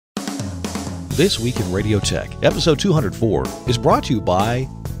This Week in Radio Tech, episode 204, is brought to you by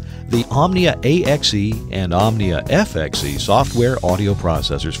the Omnia AXE and Omnia FXE software audio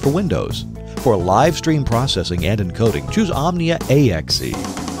processors for Windows. For live stream processing and encoding, choose Omnia AXE.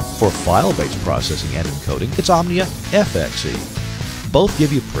 For file-based processing and encoding, it's Omnia FXE. Both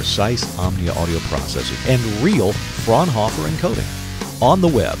give you precise Omnia audio processing and real Fraunhofer encoding. On the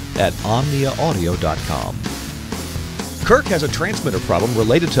web at omniaaudio.com. Kirk has a transmitter problem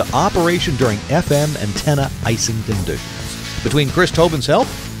related to operation during FM antenna icing conditions. Between Chris Tobin's help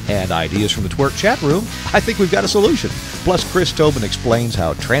and ideas from the TWiRT chat room, I think we've got a solution. Plus, Chris Tobin explains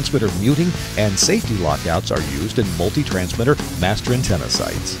how transmitter muting and safety lockouts are used in multi-transmitter master antenna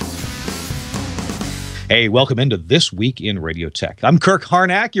sites. Hey, welcome into This Week in Radio Tech. I'm Kirk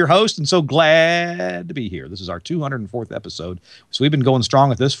Harnack, your host, and so glad to be here. This is our 204th episode. So we've been going strong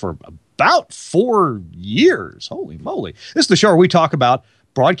with this for about 4 years. Holy moly. This is the show where we talk about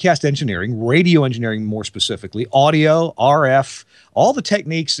broadcast engineering, radio engineering more specifically, audio, RF, all the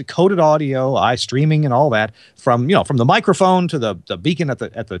techniques, the coded audio, streaming and all that, from the microphone to the beacon at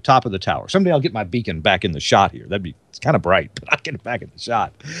the top of the tower. Someday I'll get my beacon back in the shot here. It's kind of bright, but I'll get it back in the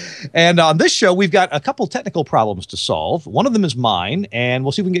shot. And on this show, we've got a couple technical problems to solve. One of them is mine, and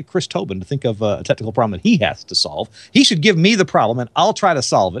we'll see if we can get Chris Tobin to think of a technical problem that he has to solve. He should give me the problem, and I'll try to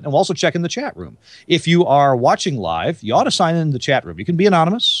solve it, and we'll also check in the chat room. If you are watching live, you ought to sign in the chat room. You can be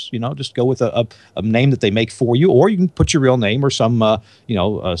anonymous, just go with a name that they make for you, or you can put your real name or some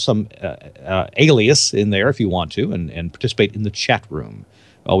alias in there if you want to, and participate in the chat room.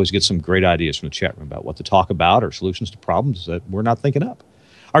 Always get some great ideas from the chat room about what to talk about or solutions to problems that we're not thinking up.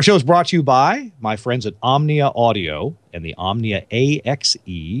 Our show is brought to you by my friends at Omnia Audio and the Omnia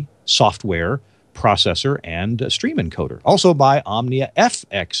AXE software processor and stream encoder. Also by Omnia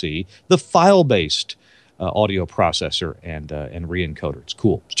FXE, the file-based audio processor and re-encoder. It's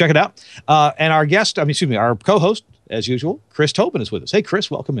cool. Check it out. And our co-host, as usual, Chris Tobin is with us. Hey, Chris,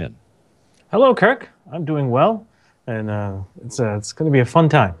 welcome in. Hello, Kirk. I'm doing well, and it's going to be a fun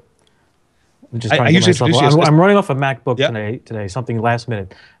time. I'm just trying to get myself. I'm running off a MacBook today. Something last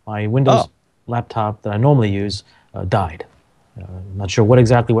minute. My Windows laptop that I normally use died. I'm not sure what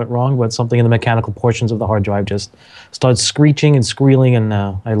exactly went wrong, but something in the mechanical portions of the hard drive just started screeching and squealing, and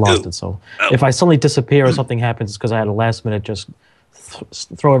I lost it. So if I suddenly disappear or something happens, it's because I had a last minute just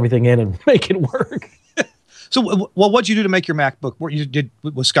throw everything in and make it work. So, what'd you do to make your MacBook work?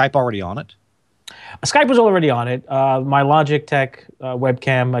 Was Skype already on it? Skype was already on it. My Logitech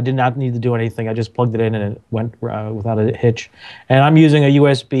webcam, I did not need to do anything. I just plugged it in and it went without a hitch. And I'm using a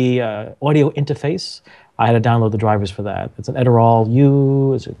USB audio interface. I had to download the drivers for that. It's an Edirol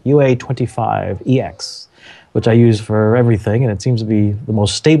UA25EX, which I use for everything, and it seems to be the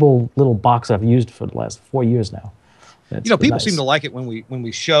most stable little box I've used for the last 4 years now. People seem to like it when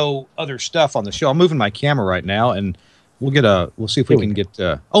we show other stuff on the show. I'm moving my camera right now, and we'll see if we can get.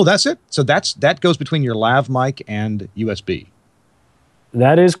 Oh, that's it. So that goes between your lav mic and USB.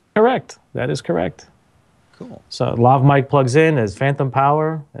 That is correct. Cool. So lav mic plugs in as phantom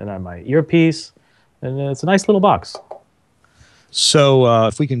power, and I have my earpiece, and it's a nice little box. So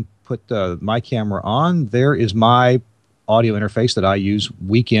if we can put my camera on, there is my audio interface that I use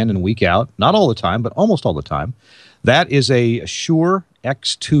week in and week out. Not all the time, but almost all the time. That is a Shure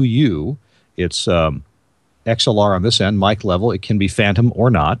X2U. It's XLR on this end, mic level. It can be phantom or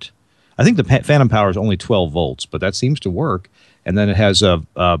not. I think the phantom power is only 12 volts, but that seems to work. And then it has a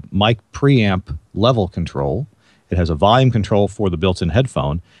mic preamp level control. It has a volume control for the built-in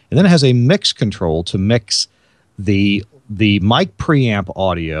headphone. And then it has a mix control to mix the mic preamp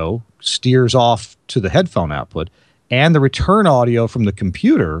audio, steers off to the headphone output, and the return audio from the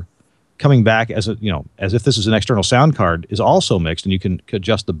computer coming back as if this is an external sound card is also mixed, and you can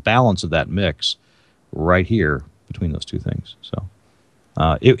adjust the balance of that mix right here between those two things. So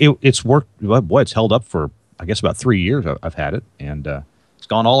it's worked. Boy, it's held up for I guess about 3 years. I've had it, and it's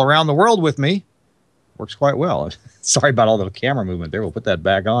gone all around the world with me. Works quite well. Sorry about all the camera movement there. We'll put that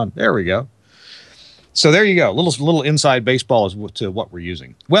back on. There we go. So there you go. Little inside baseball as to what we're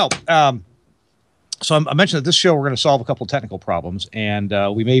using. Well. So I mentioned that this show we're going to solve a couple of technical problems, and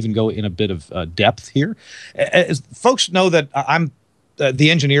we may even go in a bit of depth here. As folks know that I'm the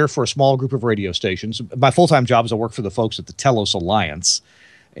engineer for a small group of radio stations. My full-time job is I work for the folks at the Telos Alliance,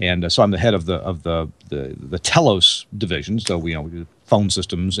 and so I'm the head of the Telos division. So we do phone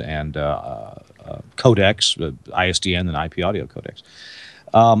systems and codecs, ISDN and IP audio codecs.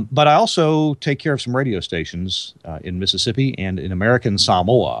 But I also take care of some radio stations in Mississippi and in American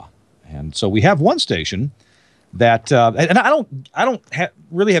Samoa. And so we have one station that, and I don't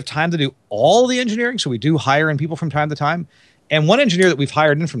really have time to do all the engineering, so we do hire in people from time to time. And one engineer that we've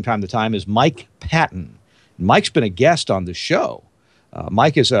hired in from time to time is Mike Patton. Mike's been a guest on the show.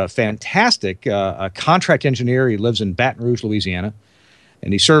 Mike is a fantastic contract engineer. He lives in Baton Rouge, Louisiana,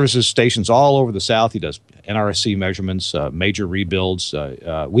 and he services stations all over the South. He does NRSC measurements, major rebuilds.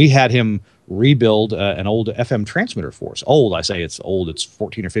 We had him rebuild an old FM transmitter for us. Old, I say it's old. It's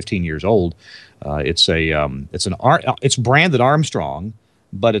 14 or 15 years old. It's branded Armstrong,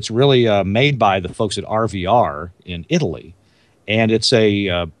 but it's really made by the folks at RVR in Italy, and it's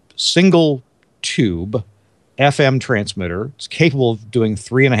a single tube FM transmitter. It's capable of doing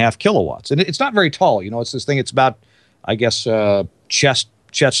 3.5 kilowatts, and it's not very tall. It's this thing. It's about, I guess,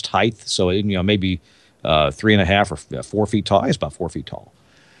 chest height. So maybe 3.5 or 4 feet tall. It's about 4 feet tall,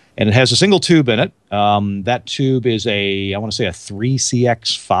 and it has a single tube in it. That tube is I want to say a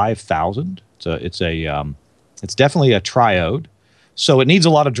 3CX 5000. It's definitely a triode. So it needs a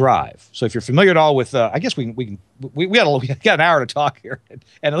lot of drive. So if you're familiar at all with, I guess we got an hour to talk here,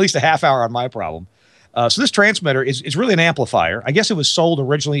 and at least a half hour on my problem. So this transmitter is really an amplifier. I guess it was sold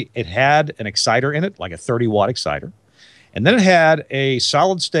originally. It had an exciter in it, like a 30-watt exciter. And then it had a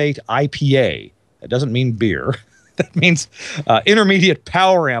solid-state IPA. That doesn't mean beer. That means intermediate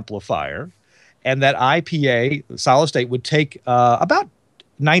power amplifier. And that IPA, solid-state, would take about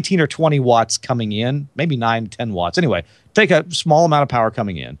 19 or 20 watts coming in, maybe 9, 10 watts. Anyway, take a small amount of power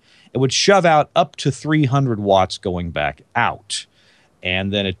coming in. It would shove out up to 300 watts going back out.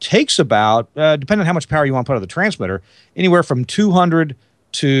 And then it takes about, depending on how much power you want to put on the transmitter, anywhere from 200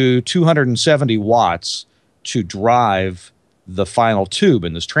 to 270 watts to drive the final tube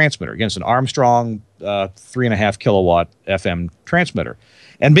in this transmitter. Again, it's an Armstrong 3.5 kilowatt FM transmitter.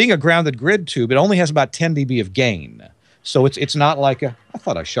 And being a grounded grid tube, it only has about 10 dB of gain. So it's not like a, I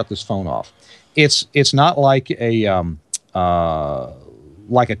thought I shut this phone off. It's not like a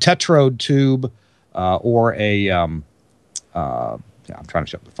tetrode tube or a I'm trying to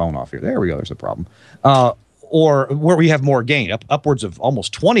shut the phone off here. There we go. There's the problem. Or where we have more gain, upwards of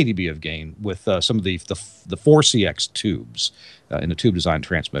almost 20 dB of gain with some of the 4CX tubes in the tube design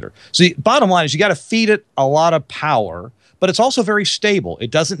transmitter. So the bottom line is you got to feed it a lot of power, but it's also very stable. It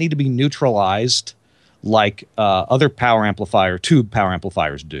doesn't need to be neutralized like other tube power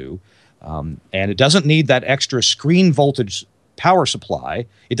amplifiers do. And it doesn't need that extra screen voltage power supply.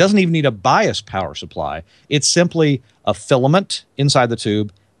 It doesn't even need a bias power supply. It's simply a filament inside the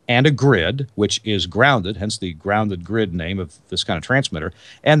tube and a grid, which is grounded, hence the grounded grid name of this kind of transmitter,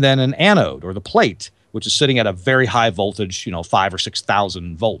 and then an anode, or the plate, which is sitting at a very high voltage, 5,000 or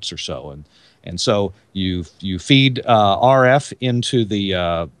 6,000 volts or so. And so you feed RF into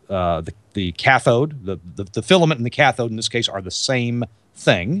the cathode. The filament and the cathode in this case are the same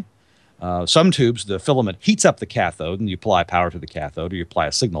thing. Some tubes, the filament heats up the cathode, and you apply power to the cathode, or you apply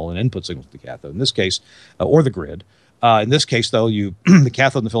an input signal to the cathode. In this case, or the grid. In this case, though, the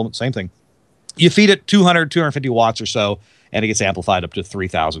cathode and the filament, same thing. You feed it 200, 250 watts or so, and it gets amplified up to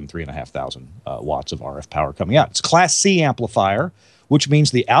 3,000, 3,500 watts of RF power coming out. It's a Class C amplifier, which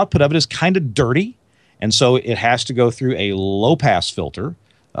means the output of it is kind of dirty, and so it has to go through a low-pass filter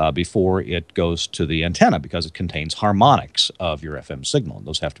before it goes to the antenna, because it contains harmonics of your FM signal, and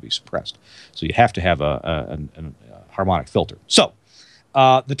those have to be suppressed. So you have to have a harmonic filter. So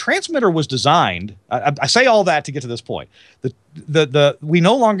the transmitter was designed, I say all that to get to this point. We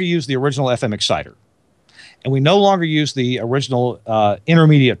no longer use the original FM exciter, and we no longer use the original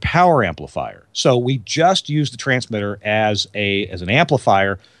intermediate power amplifier. So we just use the transmitter as an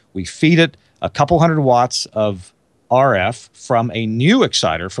amplifier. We feed it a couple hundred watts of RF from a new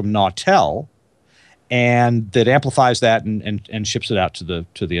exciter from Nautel, and that amplifies that and ships it out to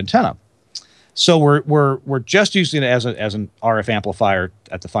the antenna. So we're just using it as an RF amplifier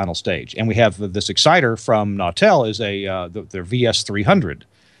at the final stage, and we have this exciter from Nautel is their VS300,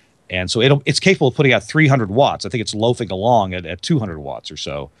 and so it's capable of putting out 300 watts. I think it's loafing along at 200 watts or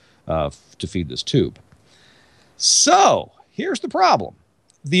so to feed this tube. So here's the problem: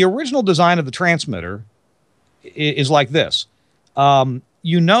 the original design of the transmitter is like this.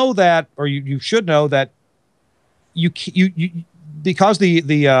 You know that, or you should know that because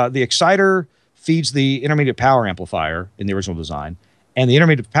the exciter feeds the intermediate power amplifier in the original design, and the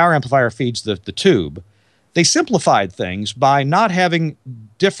intermediate power amplifier feeds the tube. They simplified things by not having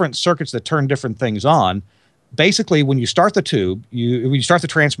different circuits that turn different things on. Basically, when you start the tube, when you start the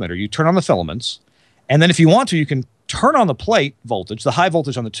transmitter, you turn on the filaments, and then if you want to, you can turn on the plate voltage, the high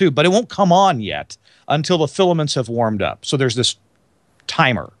voltage on the tube, but it won't come on yet until the filaments have warmed up. So there's this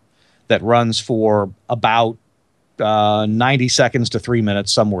timer that runs for about 90 seconds to 3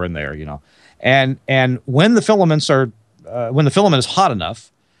 minutes, somewhere in there, And when the filaments when the filament is hot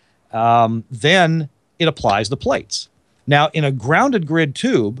enough, then it applies the plates. Now, in a grounded grid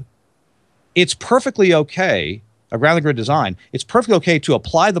tube, it's perfectly okay, a grounded grid design, it's perfectly okay to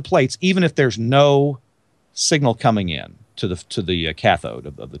apply the plates even if there's no signal coming in to the cathode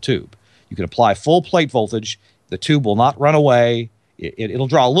of the tube. You can apply full plate voltage. The tube will not run away. It'll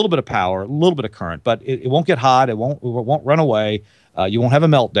draw a little bit of power, a little bit of current, but it won't get hot. It won't run away. You won't have a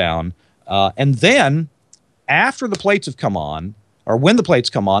meltdown. And then after the plates have come on, or when the plates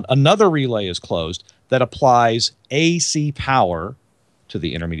come on, another relay is closed that applies AC power to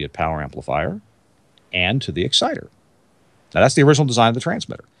the intermediate power amplifier and to the exciter. Now, that's the original design of the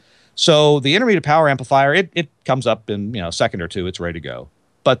transmitter. So the intermediate power amplifier, it comes up in a second or two. It's ready to go.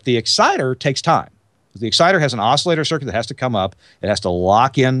 But the exciter takes time. The exciter has an oscillator circuit that has to come up. It has to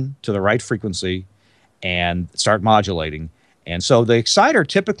lock in to the right frequency and start modulating. And so the exciter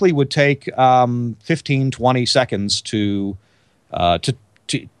typically would take 15, 20 seconds to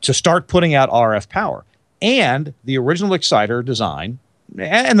start putting out RF power. And the original exciter design,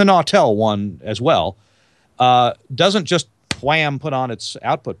 and the Nautel one as well, doesn't just wham put on its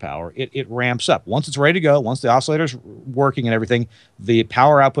output power. It ramps up. Once it's ready to go, once the oscillator's working and everything, the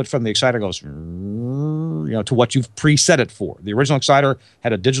power output from the exciter goes to what you've preset it for. The original exciter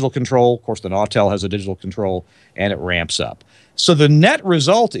had a digital control. Of course, the Nautel has a digital control, and it ramps up. So the net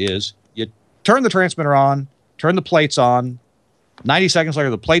result is you turn the transmitter on, turn the plates on, 90 seconds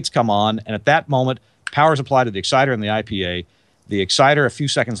later the plates come on, and at that moment, power is applied to the exciter and the IPA. The exciter, a few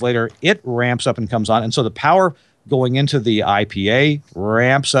seconds later, it ramps up and comes on. And so the power going into the IPA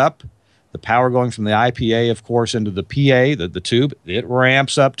ramps up. The power going from the IPA, of course, into the PA, the tube, it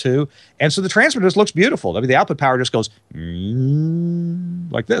ramps up too. And so the transmitter just looks beautiful. I mean, the output power just goes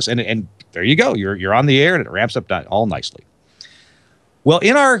like this. And there you go. You're on the air, and it ramps up all nicely. Well,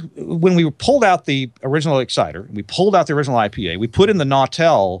 when we pulled out the original exciter, we pulled out the original IPA, we put in the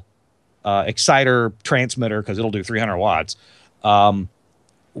Nautel exciter transmitter because it'll do 300 watts. And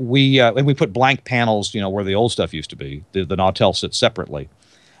we put blank panels, where the old stuff used to be. The Nautel sits separately.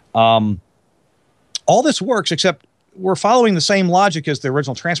 All this works, except we're following the same logic as the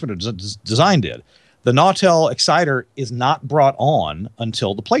original transmitter design did. The Nautel exciter is not brought on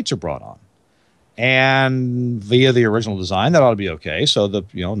until the plates are brought on. And via the original design, that ought to be okay. So the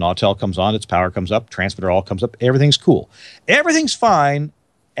Nautel comes on, its power comes up, transmitter all comes up, everything's cool. Everything's fine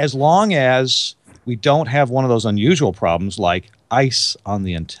as long as we don't have one of those unusual problems like ice on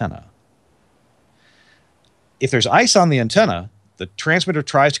the antenna. If there's ice on the antenna, the transmitter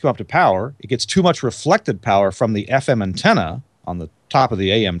tries to come up to power. It gets too much reflected power from the FM antenna on the top of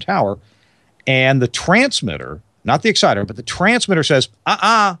the AM tower, and the transmitter, not the exciter, but the transmitter says,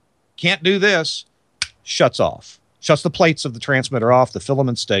 can't do this, shuts off. Shuts the plates of the transmitter off, the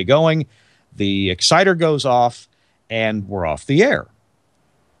filaments stay going, the exciter goes off, and we're off the air.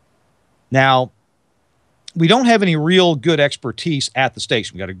 Now, we don't have any real good expertise at the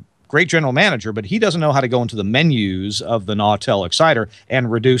station. We got a great general manager, but he doesn't know how to go into the menus of the Nautel exciter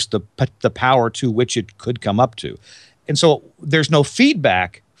and reduce the power to which it could come up to. And so there's no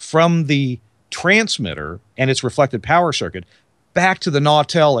feedback from the transmitter and its reflected power circuit back to the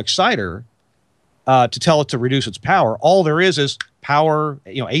Nautel exciter to tell it to reduce its power. All there is power,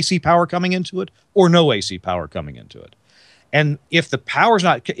 AC power coming into it or no AC power coming into it. And if the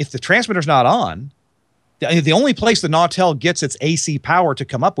transmitter's not on, the only place the Nautel gets its AC power to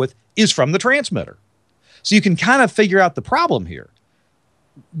come up with is from the transmitter. So you can kind of figure out the problem here.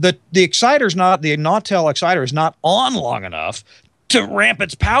 The Nautel exciter is not on long enough to ramp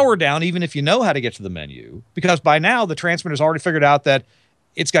its power down, even if you know how to get to the menu, because by now the transmitter's already figured out that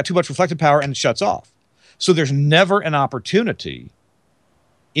it's got too much reflected power and it shuts off. So there's never an opportunity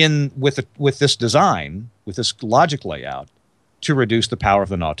with this design, with this logic layout, to reduce the power of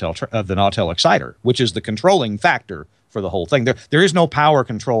the Nautel exciter, which is the controlling factor for the whole thing. There is no power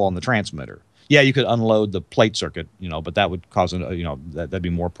control on the transmitter. Yeah, you could unload the plate circuit, but that would cause that'd be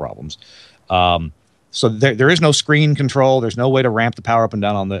more problems. So there is no screen control. There's no way to ramp the power up and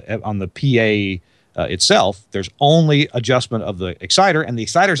down on the PA itself. There's only adjustment of the exciter, and the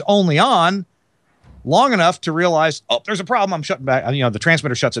exciter's only on long enough to realize, there's a problem. I'm shutting back. The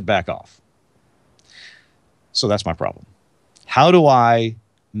transmitter shuts it back off. So that's my problem. How do I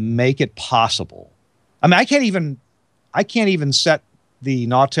make it possible? I mean, I can't even set the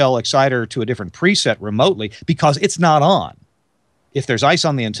Nautel exciter to a different preset remotely because it's not on. If there's ice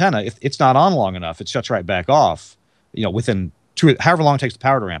on the antenna, if it's not on long enough, it shuts right back off. Within however long it takes the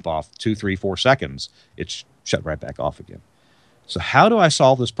power to ramp off, 2, 3, 4 seconds, it's shut right back off again. So how do I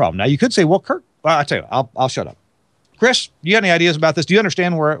solve this problem? Now you could say, well, Kirk, I'll tell you, I'll shut up. Chris, you got any ideas about this? Do you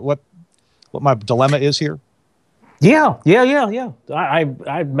understand what my dilemma is here? Yeah. I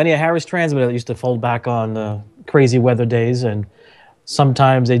had many a Harris transmitter that used to fold back on crazy weather days, and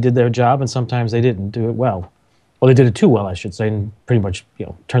sometimes they did their job and sometimes they didn't do it well. Well, they did it too well, I should say, and pretty much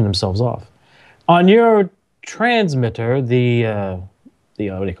turned themselves off. On your transmitter, the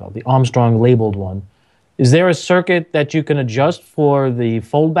what do you call it, the Armstrong labeled one, is there a circuit that you can adjust for the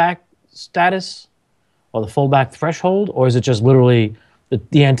foldback status or the foldback threshold, or is it just literally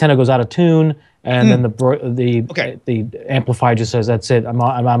the antenna goes out of tune and then the amplifier just says, that's it, I'm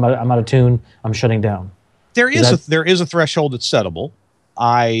out of tune, I'm shutting down? There is a threshold that's settable.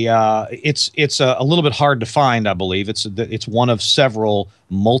 It's a little bit hard to find, I believe. It's one of several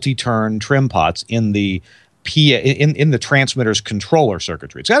multi-turn trim pots in the in the transmitter's controller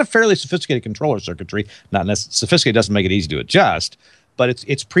circuitry. It's got a fairly sophisticated controller circuitry. Not necessarily sophisticated, doesn't make it easy to adjust, but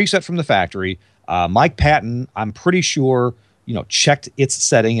it's preset from the factory. Mike Patton, I'm pretty sure, checked its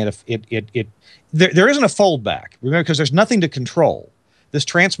setting, and if there isn't a foldback. Remember, because there's nothing to control. This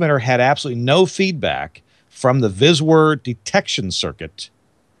transmitter had absolutely no feedback from the TWiRT detection circuit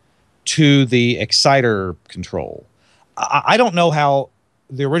to the exciter control. I don't know how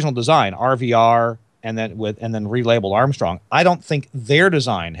the original design, RVR, and then relabeled Armstrong, I don't think their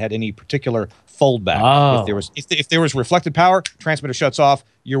design had any particular foldback. Oh. If there was reflected power, transmitter shuts off.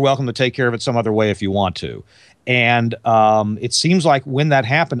 You're welcome to take care of it some other way if you want to. And it seems like when that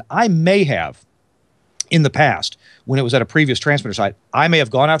happened, I may have, in the past, when it was at a previous transmitter site, I may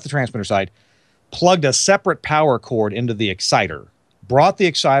have gone out to the transmitter site, plugged a separate power cord into the exciter, brought the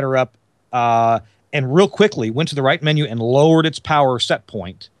exciter up, and real quickly went to the right menu and lowered its power set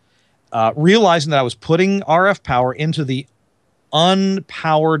point, realizing that I was putting RF power into the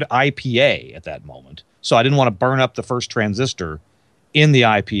unpowered IPA at that moment. So I didn't want to burn up the first transistor in the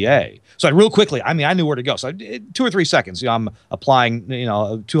IPA. So I real quickly, I knew where to go. So 2 or 3 seconds, I'm applying,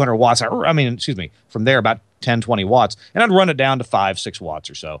 200 watts. From there about 10, 20 watts, and I'd run it down to 5, 6 watts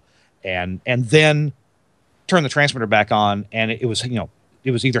or so. And then turn the transmitter back on, and it was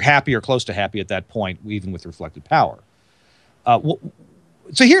either happy or close to happy at that point, even with reflected power.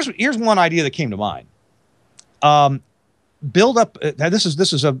 So here's one idea that came to mind. Build up. This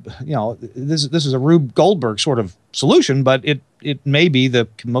is a Rube Goldberg sort of solution, but it may be the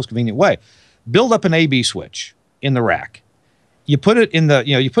most convenient way. Build up an AB switch in the rack. You put it in the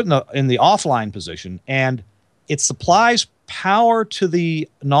in the offline position, and it supplies power to the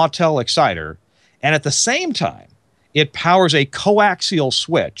Nautel exciter, and at the same time, it powers a coaxial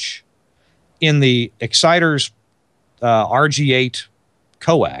switch in the exciter's RG8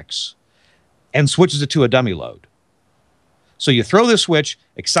 coax and switches it to a dummy load. So you throw this switch,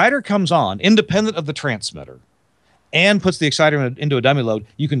 exciter comes on, independent of the transmitter, and puts the exciter into a dummy load.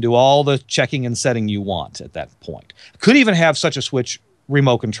 You can do all the checking and setting you want at that point. Could even have such a switch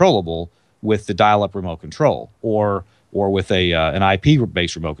remote controllable with the dial-up remote control, or with an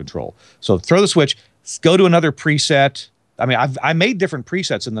IP-based remote control. So throw the switch, go to another preset. I made different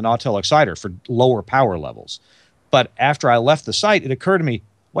presets in the Nautel exciter for lower power levels. But after I left the site, it occurred to me,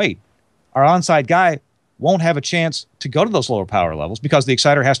 wait, our on-site guy won't have a chance to go to those lower power levels because the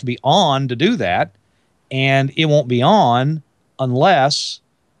exciter has to be on to do that, and it won't be on unless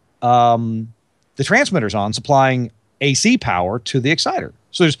the transmitter's on, supplying AC power to the exciter.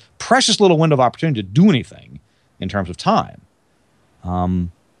 So there's precious little window of opportunity to do anything in terms of time.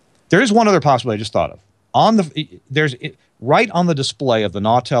 There is one other possibility I just thought of. Right on the display of the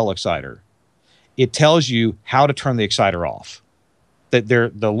Nautel exciter, it tells you how to turn the exciter off. That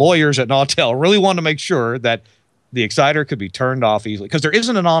the lawyers at Nautel really want to make sure that the exciter could be turned off easily, because there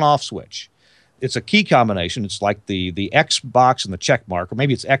isn't an on-off switch. It's a key combination. It's like the X box and the check mark, or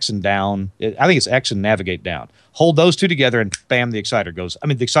maybe it's X and down. I think it's X and navigate down. Hold those two together, and bam, the exciter goes.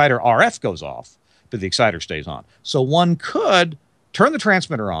 The exciter RF goes off, but the exciter stays on. So one could turn the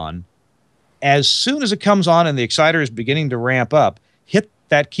transmitter on. As soon as it comes on and the exciter is beginning to ramp up, hit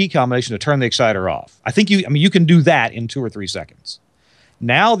that key combination to turn the exciter off. I think you can do that in 2 or 3 seconds.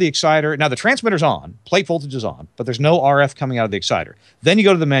 Now the transmitter's on, plate voltage is on, but there's no RF coming out of the exciter. Then you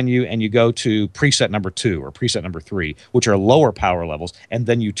go to the menu and you go to preset number 2 or preset number 3, which are lower power levels, and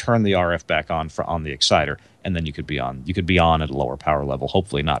then you turn the RF back on the exciter, and then you could be on. You could be on at a lower power level,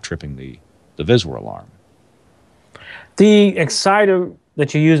 hopefully not tripping the VISWR alarm. The exciter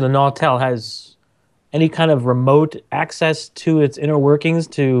that you use in the Nautel has any kind of remote access to its inner workings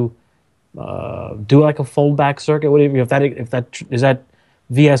to do like a foldback circuit? If that is that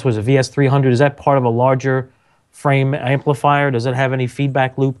VS300, is that part of a larger frame amplifier? Does it have any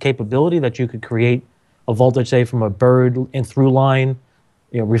feedback loop capability that you could create a voltage, say, from a bird in through line,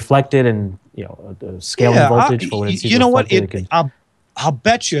 reflected, and scaling voltage for what it's reflected? I'll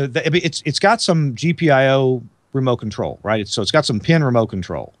bet you that it's got some GPIO remote control, right? So it's got some pin remote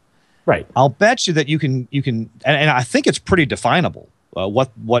control. Right. I'll bet you that you can, and I think it's pretty definable.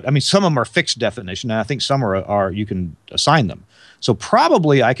 What I mean, some of them are fixed definition, and I think some are you can assign them. So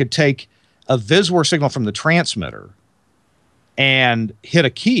probably I could take a VisWar signal from the transmitter and hit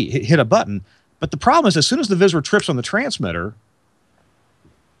a button. But the problem is, as soon as the VisWar trips on the transmitter,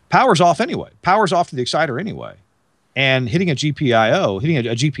 power's off anyway. Power's off to the exciter anyway. And hitting a GPIO, hitting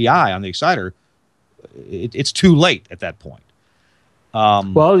a GPI on the exciter, it's too late at that point.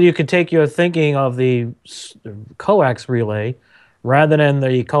 Well, you could take your thinking of the coax relay, rather than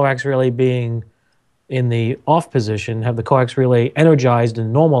the coax relay being in the off position, have the coax relay energized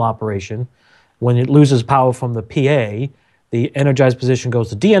in normal operation. When it loses power from the PA, the energized position goes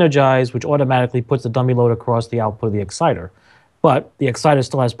to de-energize, which automatically puts the dummy load across the output of the exciter. But the exciter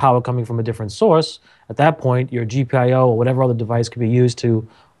still has power coming from a different source. At that point, your GPIO or whatever other device could be used to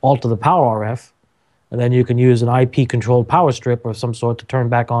alter the power RF. And then you can use an IP-controlled power strip of some sort to turn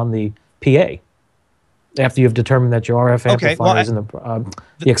back on the PA after you've determined that your RF amplifiers and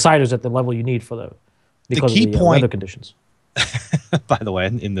the exciters at the level you need for because of the weather conditions. By the way,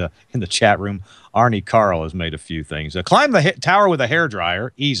 in the chat room, Arnie Carl has made a few things. Climb the tower with a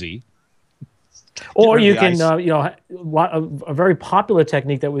hairdryer, easy. Or you can, a very popular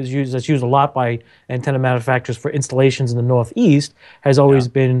technique that's used a lot by antenna manufacturers for installations in the Northeast has always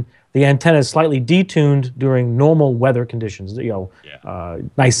been the antenna is slightly detuned during normal weather conditions,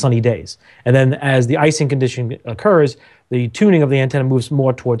 nice sunny days. And then as the icing condition occurs, the tuning of the antenna moves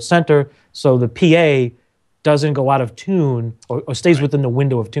more towards center, so the PA doesn't go out of tune or stays within the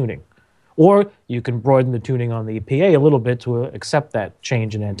window of tuning. Or you can broaden the tuning on the PA a little bit to accept that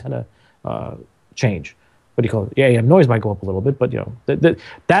change in antenna change. What do you call it? AM noise might go up a little bit, but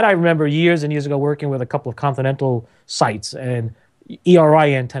that I remember years and years ago working with a couple of continental sites, and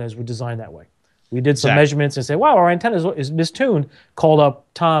ERI antennas were designed that way. We did some measurements and said, wow, our antenna is mistuned. Called up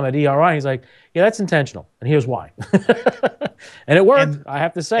Tom at ERI. He's like, yeah, that's intentional, and here's why. And it worked. I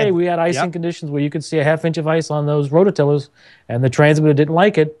have to say, we had icing conditions where you could see a half-inch of ice on those rototillers, and the transmitter didn't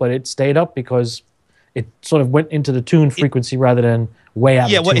like it, but it stayed up because it sort of went into the tune frequency rather than way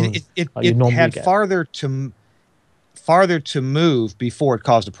out of tune. It had farther to move before it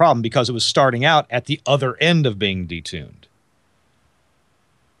caused a problem because it was starting out at the other end of being detuned.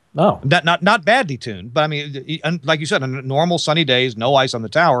 Oh, not bad detuned, but I mean, like you said, on normal sunny days, no ice on the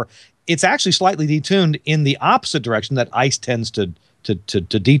tower, it's actually slightly detuned in the opposite direction that ice tends to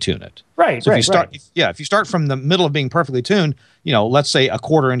detune it. Right. So if you start from the middle of being perfectly tuned, let's say a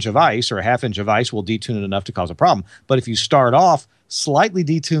 1/4 inch of ice or a 1/2 inch of ice will detune it enough to cause a problem. But if you start off slightly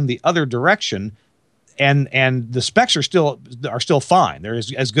detuned the other direction, and the specs are still fine, they're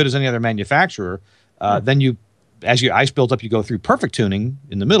as good as any other manufacturer, then as your ice builds up, you go through perfect tuning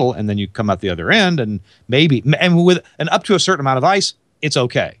in the middle, and then you come out the other end, and with up to a certain amount of ice, it's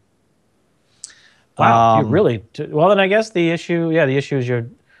okay. Wow, well, then I guess the issue is your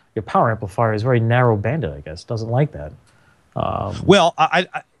power amplifier is very narrow banded. I guess doesn't like that. Well,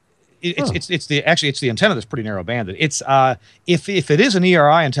 it's the antenna that's pretty narrow banded. It's if it is an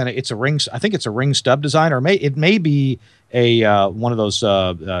ERI antenna, it's a ring. I think it's a ring stub design, or it may be a one of those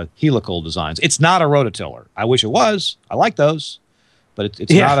helical designs. It's not a rototiller. I wish it was. I like those, but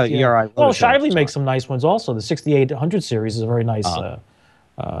it's not a ERI. Well, Shively makes some nice ones also. The 6800 series is a very nice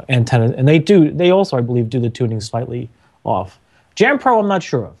antenna, and they also, I believe, do the tuning slightly off. Jam Pro, I'm not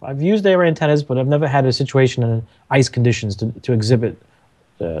sure of. I've used their antennas, but I've never had a situation in ice conditions to exhibit,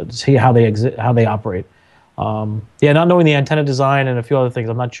 to see how they operate. Not knowing the antenna design and a few other things,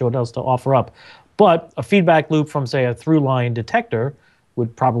 I'm not sure what else to offer up. But a feedback loop from, say, a through-line detector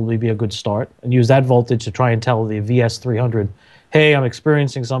would probably be a good start, and use that voltage to try and tell the VS300, hey, I'm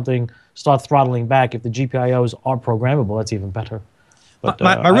experiencing something, start throttling back. If the GPIOs are programmable, that's even better. But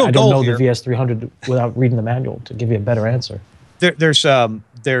my real I goal don't know here, the VS300 without reading the manual to give you a better answer. There's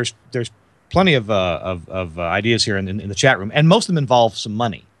plenty of ideas here in the chat room, and most of them involve some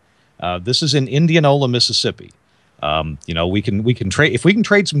money. This is in Indianola, Mississippi. We can trade if we can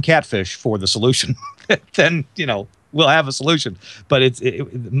trade some catfish for the solution, then we'll have a solution. But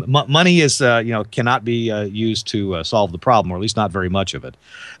money is cannot be used to solve the problem, or at least not very much of it.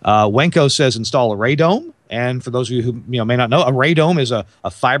 Wenko says install a radome, and for those of you who may not know, a radome is a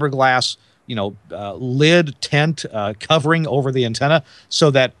fiberglass lid tent covering over the antenna,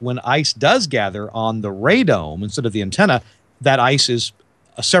 so that when ice does gather on the radome instead of the antenna, that ice is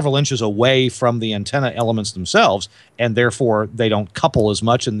several inches away from the antenna elements themselves, and therefore they don't couple as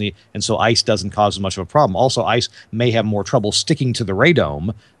much, and so ice doesn't cause as much of a problem. Also, ice may have more trouble sticking to the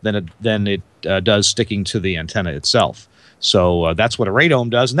radome than it does sticking to the antenna itself. So that's what a radome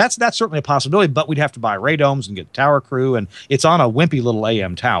does, and that's certainly a possibility. But we'd have to buy radomes and get tower crew, and it's on a wimpy little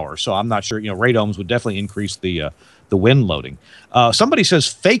AM tower, so I'm not sure. Radomes would definitely increase the wind loading. Somebody says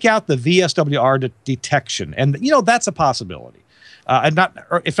fake out the VSWR detection, and that's a possibility. And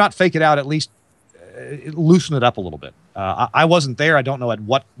if not fake it out, at least loosen it up a little bit. I wasn't there. I don't know at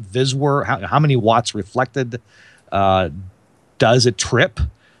what VSWR, how many watts reflected does it trip.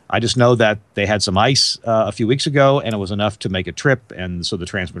 I just know that they had some ice a few weeks ago, and it was enough to make a trip, and so the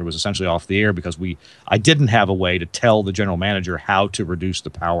transmitter was essentially off the air because I didn't have a way to tell the general manager how to reduce the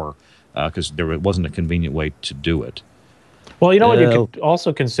power because there wasn't a convenient way to do it. Well, what you could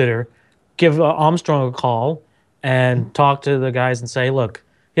also consider, give Armstrong a call and talk to the guys and say, look,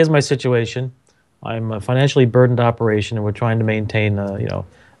 here's my situation. I'm a financially burdened operation, and we're trying to maintain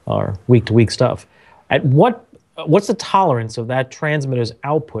our week-to-week stuff. What's the tolerance of that transmitter's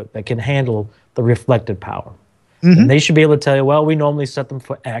output that can handle the reflected power? And they should be able to tell you, well, we normally set them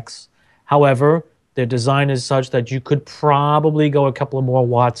for X. However, their design is such that you could probably go a couple of more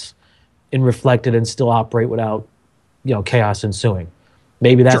watts in reflected and still operate without, chaos ensuing.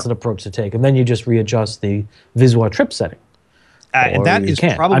 Maybe that's an approach to take. And then you just readjust the VSWR trip setting. And that is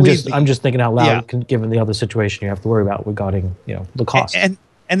probably I'm just thinking out loud, given the other situation you have to worry about regarding, the cost. And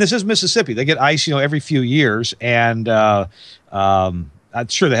this is Mississippi. They get ice, every few years. And I'm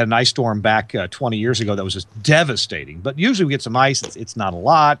sure they had an ice storm back 20 years ago that was just devastating. But usually we get some ice. It's not a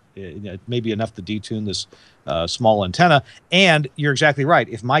lot. It may be enough to detune this small antenna. And you're exactly right.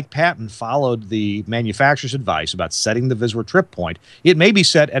 If Mike Patton followed the manufacturer's advice about setting the VSWR trip point, it may be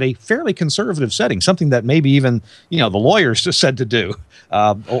set at a fairly conservative setting, something that maybe even the lawyers just said to do,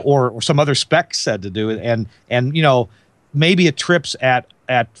 or some other spec said to do. And maybe it trips at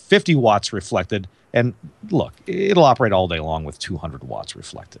 50 watts reflected, and look, it'll operate all day long with 200 watts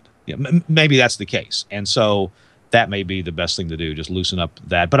reflected. Maybe that's the case, and so that may be the best thing to do, just loosen up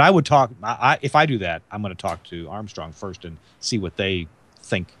that. But I would talk, if I do that, I'm going to talk to Armstrong first and see what they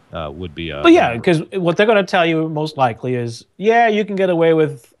think would be a... But yeah, because what they're going to tell you most likely is, you can get away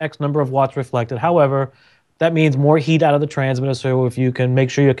with X number of watts reflected. However, that means more heat out of the transmitter, so if you can make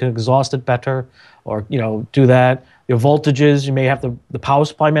sure you can exhaust it better or, do that. Your voltages, you may have the power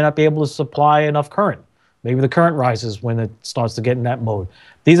supply may not be able to supply enough current. Maybe the current rises when it starts to get in that mode.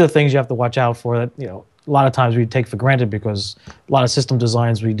 These are things you have to watch out for that, a lot of times we take for granted because a lot of system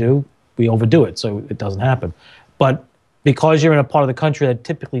designs we overdo it, so it doesn't happen. But because you're in a part of the country that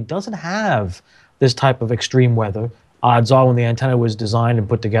typically doesn't have this type of extreme weather, odds are when the antenna was designed and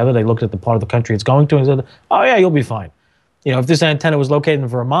put together, they looked at the part of the country it's going to and said, oh yeah, you'll be fine. If this antenna was located in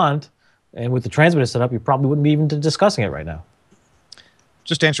Vermont and with the transmitter set up, you probably wouldn't be even discussing it right now.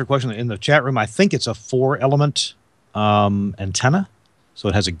 Just to answer a question in the chat room, I think it's a 4-element antenna. So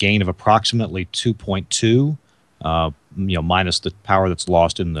it has a gain of approximately 2.2, minus the power that's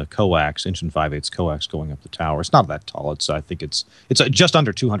lost in the coax, inch and 5/8 coax going up the tower. It's not that tall. I think it's just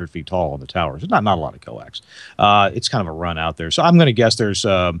under 200 feet tall on the tower. It's not a lot of coax. It's kind of a run out there. So I'm going to guess there's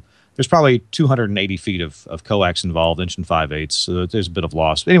probably 280 feet of coax involved, inch and 5/8. So there's a bit of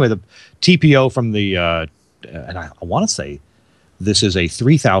loss. But anyway, the TPO from the, and I want to say this is a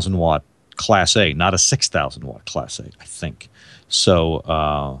 3,000 watt Class A, not a 6,000 watt Class A, I think.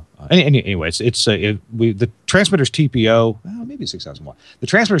 So anyway, the transmitter's TPO, maybe 6,000 watt. The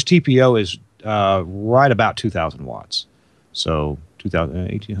transmitter's TPO is right about 2,000 watts. So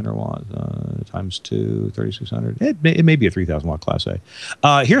 1,800 watts times 2, 3,600. It may be a 3,000 watt Class A.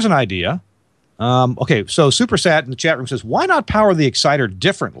 Here's an idea. Okay, so Supersat in the chat room says, why not power the exciter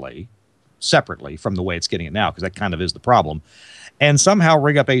separately from the way it's getting it now? Because that kind of is the problem. And somehow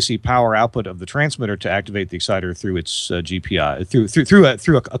rig up AC power output of the transmitter to activate the exciter through its GPI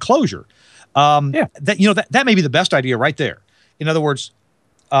through a closure. That may be the best idea right there. In other words,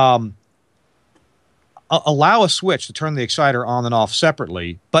 allow a switch to turn the exciter on and off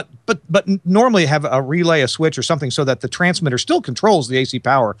separately, but normally have a relay, a switch, or something so that the transmitter still controls the AC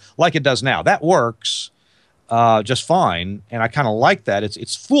power like it does now. That works just fine, and I kind of like that.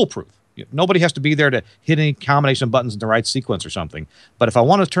 It's foolproof. Nobody has to be there to hit any combination of buttons in the right sequence or something. But if I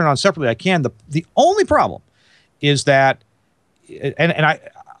want to turn it on separately, I can. The only problem is that, and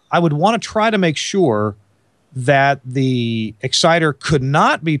I would want to try to make sure that the exciter could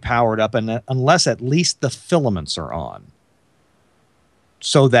not be powered up unless at least the filaments are on,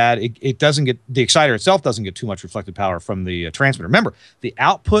 so that it doesn't get, the exciter itself doesn't get too much reflected power from the transmitter. Remember, the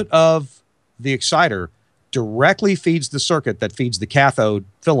output of the exciter directly feeds the circuit that feeds the cathode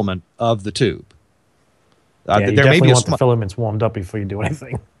filament of the tube. You definitely want the filaments warmed up before you do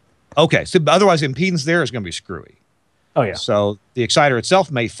anything. Okay, so otherwise the impedance there is going to be screwy. Oh, yeah. So the exciter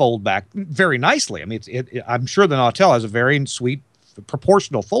itself may fold back very nicely. I mean, I'm sure the Nautel has a very sweet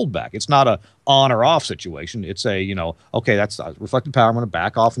proportional fold back. It's not a on or off situation. It's a, okay, that's reflected power. I'm going to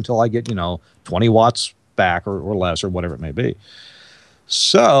back off until I get, 20 watts back or less or whatever it may be.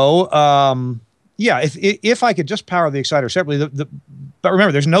 So, yeah, if I could just power the exciter separately, but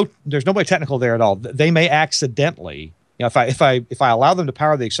remember, there's nobody technical there at all. They may accidentally, if I allow them to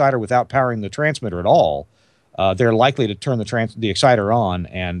power the exciter without powering the transmitter at all, they're likely to turn the exciter on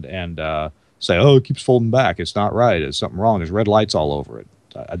and say, oh, it keeps folding back. It's not right. There's something wrong. There's red lights all over it.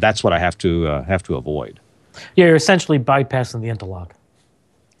 That's what I have to avoid. Yeah, you're essentially bypassing the interlock.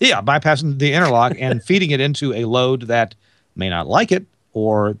 Yeah, bypassing the interlock and feeding it into a load that may not like it,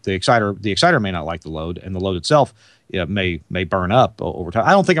 or the exciter may not like the load, and the load itself may burn up over time.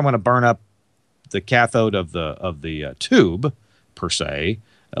 I don't think I'm going to burn up the cathode of the tube per se.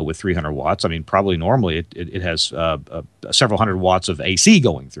 With 300 watts. I mean, probably normally it has several hundred watts of AC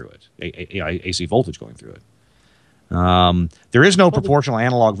going through it, AC voltage going through it. There is no proportional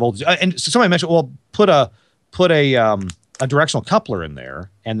analog voltage. And so somebody mentioned, well, put a directional coupler in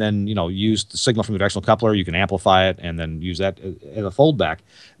there, and then use the signal from the directional coupler. You can amplify it, and then use that as a fold back.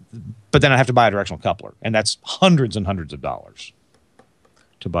 But then I have to buy a directional coupler, and that's hundreds and hundreds of dollars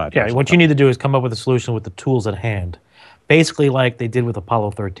to buy. Yeah, what you need to do is come up with a solution with the tools at hand. Basically like they did with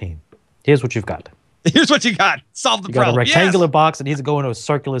Apollo 13. Here's what you've got. Here's what you got. Solve the problem. You got a rectangular box that needs to go into a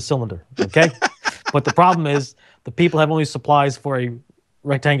circular cylinder, okay? But the problem is the people have only supplies for a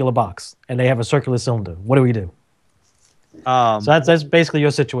rectangular box, and they have a circular cylinder. What do we do? So that's basically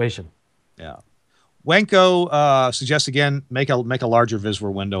your situation. Yeah. Wenko suggests, again, make a larger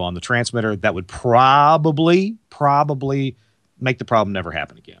VISWR window on the transmitter. That would probably make the problem never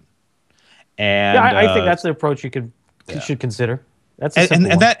happen again. And yeah, I think that's the approach you should consider. That's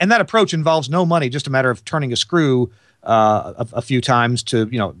and that approach involves no money, just a matter of turning a screw a few times to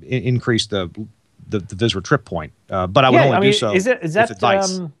increase the VISWR trip point. But I would only do so. Is that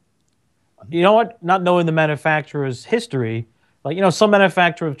advice? You know what? Not knowing the manufacturer's history, like some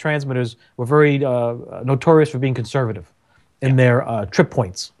manufacturers of transmitters were very notorious for being conservative in their trip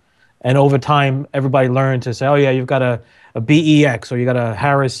points, and over time everybody learned to say, oh yeah, you've got a BEX or you got a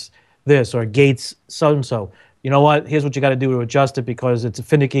Harris this or a Gates so and so. You know what? Here's what you got to do to adjust it because it's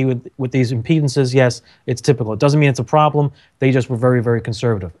finicky with these impedances. Yes, it's typical. It doesn't mean it's a problem. They just were very, very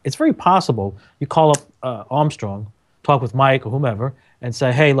conservative. It's very possible you call up Armstrong, talk with Mike or whomever, and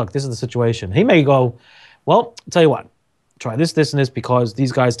say, hey, look, this is the situation. He may go, well, I'll tell you what, try this, this, and this because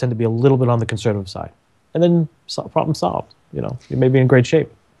these guys tend to be a little bit on the conservative side. And then problem solved. You may be in great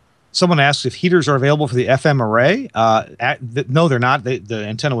shape. Someone asks if heaters are available for the FM array. No, they're not. The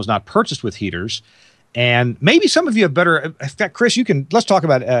antenna was not purchased with heaters. And maybe some of you have better. In fact, Chris, let's talk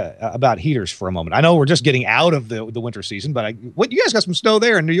about heaters for a moment. I know we're just getting out of the winter season, but you guys got some snow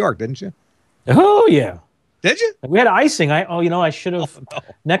there in New York, didn't you? Oh yeah. Did you? We had icing. I should have. Oh,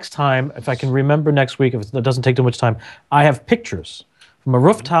 no. Next time, if I can remember next week, if it doesn't take too much time, I have pictures from a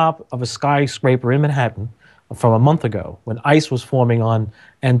rooftop of a skyscraper in Manhattan from a month ago when ice was forming on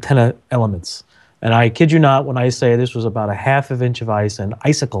antenna elements. And I kid you not when I say this was about a half of inch of ice and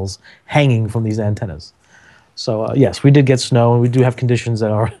icicles hanging from these antennas. So yes, we did get snow, and we do have conditions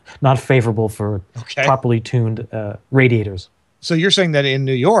that are not favorable for properly tuned radiators. So you're saying that in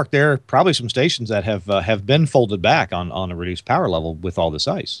New York, there are probably some stations that have been folded back on a reduced power level with all this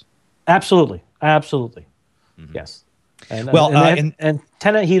ice. Absolutely, absolutely, yes. And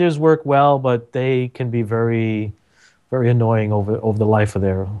antenna heaters work well, but they can be very, very annoying over the life of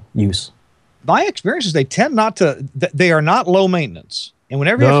their use. My experience is they tend not to. They are not low maintenance, and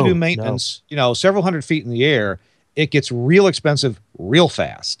whenever you have to do maintenance, several hundred feet in the air, it gets real expensive real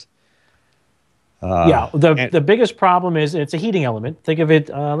fast. The biggest problem is it's a heating element. Think of it.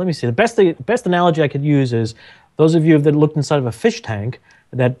 Let me see. The best analogy I could use is those of you that looked inside of a fish tank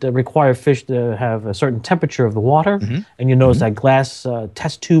that require fish to have a certain temperature of the water, and you notice that glass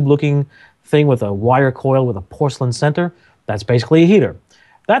test tube looking thing with a wire coil with a porcelain center. That's basically a heater.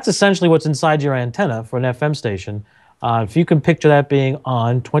 That's essentially what's inside your antenna for an FM station. If you can picture that being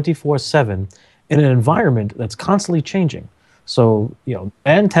on 24/7 in an environment that's constantly changing. So,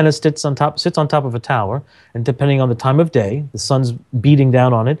 antenna sits on top of a tower, and depending on the time of day, the sun's beating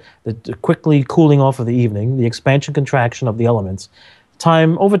down on it, the quickly cooling off of the evening, the expansion contraction of the elements.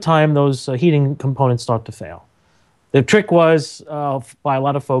 Over time, those heating components start to fail. The trick was, by a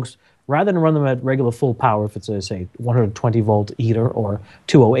lot of folks, rather than run them at regular full power, if it's a, say, 120-volt heater or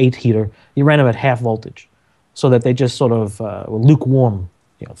 208 heater, you ran them at half voltage so that they just sort of were lukewarm,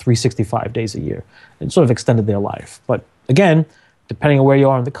 365 days a year, and sort of extended their life. But again, depending on where you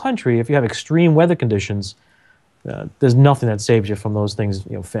are in the country, if you have extreme weather conditions, there's nothing that saves you from those things,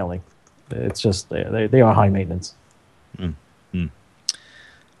 failing. It's just they are high maintenance.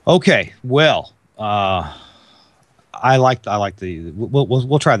 Okay, well, I like the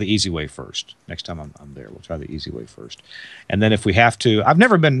we'll try the easy way first. Next time I'm there, we'll try the easy way first, and then if we have to, I've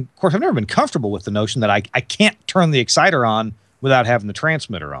never been comfortable with the notion that I can't turn the exciter on without having the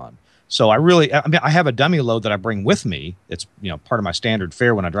transmitter on. So I have a dummy load that I bring with me. It's part of my standard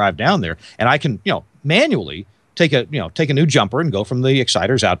fare when I drive down there, and I can manually take a new jumper and go from the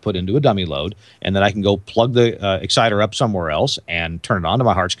exciter's output into a dummy load, and then I can go plug the exciter up somewhere else and turn it on to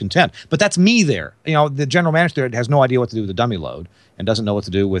my heart's content. But that's me there. The general manager there has no idea what to do with the dummy load and doesn't know what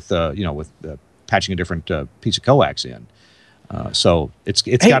to do with patching a different piece of coax in. So it's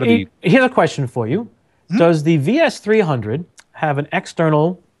got to be. Here's a question for you: Does the VS300 have an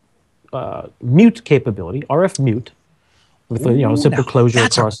external mute capability, RF mute, with a simple closure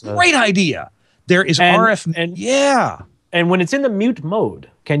across? That's a great idea. There is RF, yeah. And when it's in the mute mode,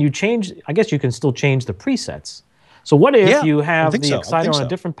 can you change? I guess you can still change the presets. So what if you have the exciter on a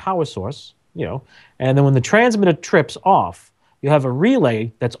different power source, and then when the transmitter trips off, you have a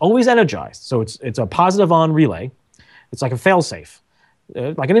relay that's always energized. So it's a positive on relay. It's like a failsafe,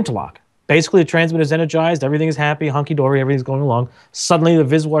 like an interlock. Basically, the transmitter is energized, everything is happy, hunky-dory, everything's going along. Suddenly, the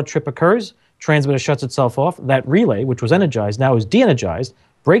VISWAR trip occurs, transmitter shuts itself off. That relay, which was energized, now is de-energized,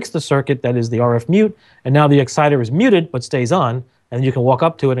 breaks the circuit that is the RF mute, and now the exciter is muted but stays on, and you can walk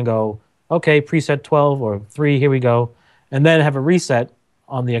up to it and go, okay, preset 12 or 3, here we go, and then have a reset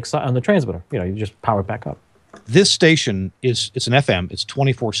on the transmitter. You just power it back up. This station it's an FM. It's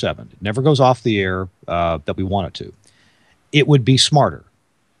 24/7. It never goes off the air that we want it to. It would be smarter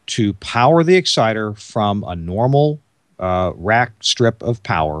to power the exciter from a normal rack strip of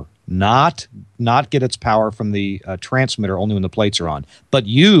power, not get its power from the transmitter only when the plates are on, but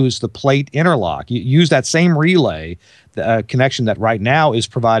use the plate interlock. Use that same relay connection that right now is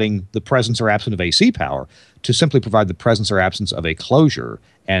providing the presence or absence of AC power to simply provide the presence or absence of a closure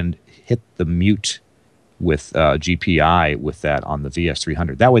and hit the mute with GPI with that on the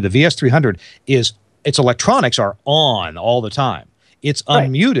VS300. That way the VS300 its electronics are on all the time. It's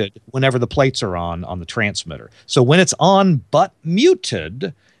unmuted whenever the plates are on the transmitter. So when it's on but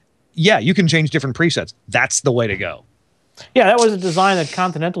muted, yeah, you can change different presets. That's the way to go. Yeah, that was a design that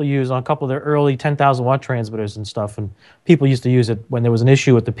Continental used on a couple of their early 10,000 watt transmitters and stuff, and people used to use it when there was an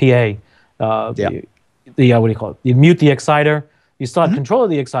issue with the PA. What do you call it? You mute the exciter. You still had control of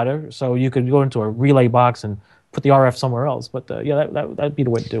the exciter, so you could go into a relay box and put the RF somewhere else. But that'd be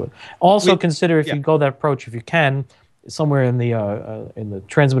the way to do it. Also, consider if you go that approach, if you can, somewhere in the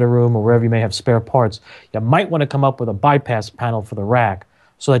transmitter room or wherever you may have spare parts, you might want to come up with a bypass panel for the rack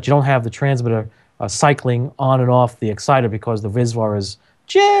so that you don't have the transmitter cycling on and off the exciter because the VISWAR is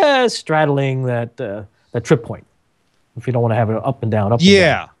just straddling that trip point. If you don't want to have it up and down, up and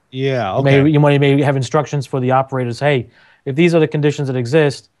down. Yeah, okay. You may have instructions for the operators. Hey, if these are the conditions that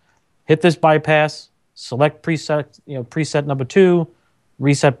exist, hit this bypass, select preset number 2,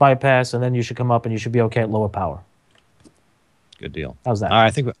 reset bypass, and then you should come up and you should be okay at lower power. Good deal. How's that? All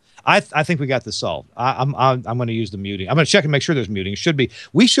right, I think we got this solved. I'm going to use the muting. I'm going to check and make sure there's muting. It should be.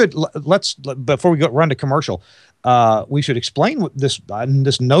 We should let's before we run to commercial. We should explain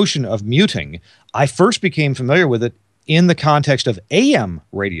this notion of muting. I first became familiar with it in the context of AM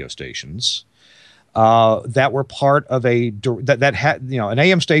radio stations that were part of that had an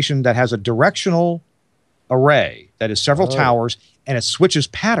AM station that has a directional array that is several towers and it switches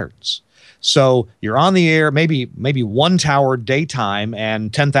patterns. So you're on the air, maybe 1 tower daytime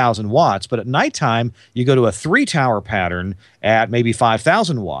and 10,000 watts, but at nighttime you go to a 3 tower pattern at maybe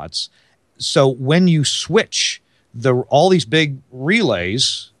 5,000 watts. So when you switch all these big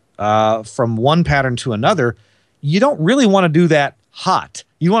relays from one pattern to another, you don't really want to do that hot.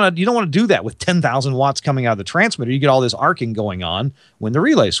 You don't want to do that with 10,000 watts coming out of the transmitter. You get all this arcing going on when the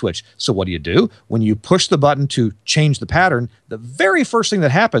relays switch. So what do? When you push the button to change the pattern, the very first thing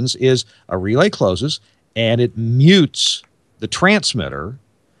that happens is a relay closes and it mutes the transmitter.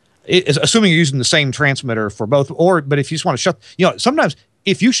 Assuming you're using the same transmitter for both, but if you just want to shut, sometimes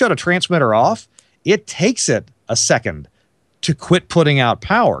if you shut a transmitter off, it takes it a second to quit putting out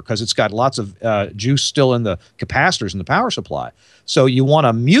power because it's got lots of juice still in the capacitors in the power supply. So you want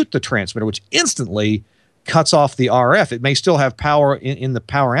to mute the transmitter, which instantly cuts off the RF. It may still have power in the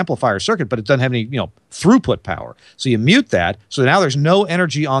power amplifier circuit, but it doesn't have any throughput power. So you mute that. So now there's no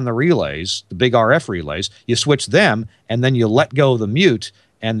energy on the relays, the big RF relays. You switch them, and then you let go of the mute,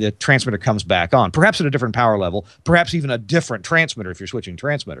 and the transmitter comes back on, perhaps at a different power level, perhaps even a different transmitter if you're switching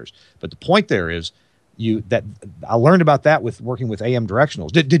transmitters. But the point there is I learned about that with working with AM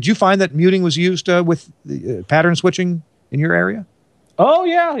directionals. Did you find that muting was used with pattern switching in your area? Oh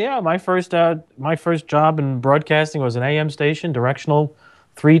yeah. My first job in broadcasting was an AM station, directional,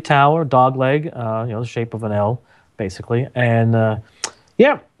 3-tower, dogleg, the shape of an L, basically. And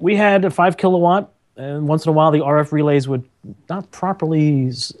yeah, we had a 5 kilowatt, and once in a while the RF relays would not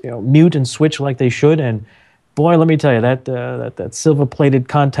properly mute and switch like they should. And boy, let me tell you, that silver-plated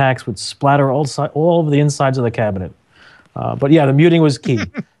contacts would splatter all over the insides of the cabinet. But yeah, the muting was key.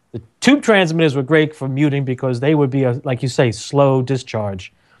 The tube transmitters were great for muting because they would be, like you say, slow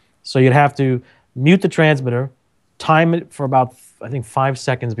discharge. So you'd have to mute the transmitter, time it for about, I think, 5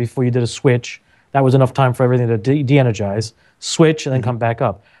 seconds before you did a switch. That was enough time for everything to de-energize, switch, and then come back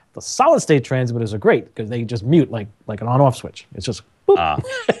up. The solid-state transmitters are great because they just mute like an on-off switch. It's just boop.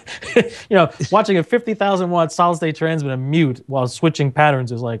 Watching a 50,000-watt solid-state transmitter mute while switching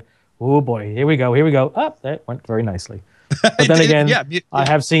patterns is like, oh boy, here we go. Oh, that went very nicely. But then again, I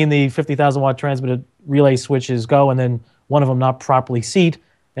have seen the 50,000-watt transmitter relay switches go, and then one of them not properly seat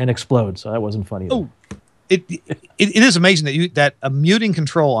and explode. So that wasn't funny. Oh, it is amazing that a muting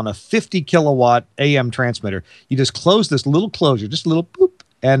control on a 50 kilowatt AM transmitter, you just close this little closure, just a little boop,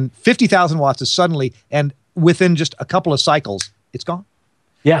 and 50,000 watts is suddenly, and within just a couple of cycles, it's gone.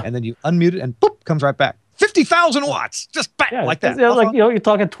 Yeah. And then you unmute it, and boop, comes right back. 50,000 watts, just bang, like that. Like, you're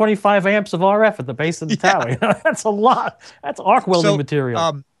talking 25 amps of RF at the base of the tower. That's a lot. That's arc welding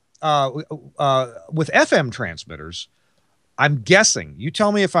material. With FM transmitters, I'm guessing, you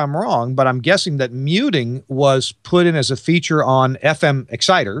tell me if I'm wrong, but I'm guessing that muting was put in as a feature on FM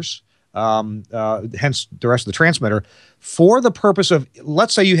exciters, hence the rest of the transmitter, for the purpose of,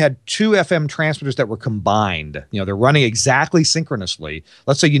 let's say you had 2 FM transmitters that were combined. They're running exactly synchronously.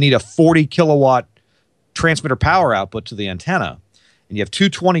 Let's say you need a 40 kilowatt transmitter power output to the antenna, and you have 2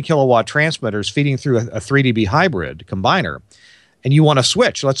 20 kilowatt transmitters feeding through a 3 dB hybrid combiner, and you want to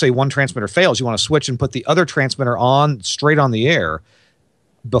switch. Let's say one transmitter fails. You want to switch and put the other transmitter on straight on the air.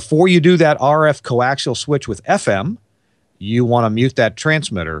 Before you do that RF coaxial switch with FM, you want to mute that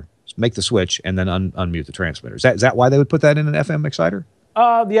transmitter, make the switch, and then unmute the transmitter. Is that why they would put that in an FM exciter?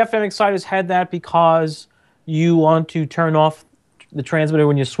 The FM exciters had that because you want to turn off the transmitter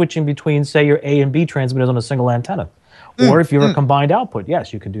when you're switching between, say, your A and B transmitters on a single antenna. Or if you're a combined output,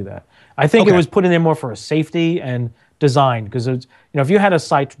 yes, you can do that. I think it was put in there more for a safety and design, because if you had a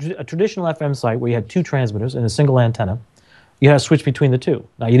traditional FM site where you had 2 transmitters and a single antenna, you had to switch between the 2.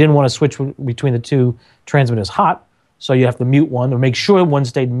 Now, you didn't want to switch between the 2 transmitters hot, so you have to mute one or make sure one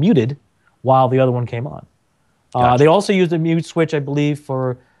stayed muted while the other one came on. Gotcha. They also used a mute switch, I believe,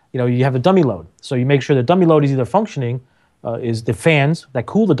 for, you have a dummy load. So you make sure the dummy load is either functioning, is the fans that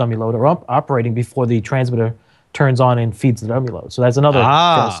cool the dummy load are operating before the transmitter turns on and feeds the dummy load. So that's another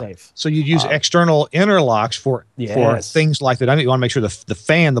fail-safe. So you use external interlocks for things like the dummy. You want to make sure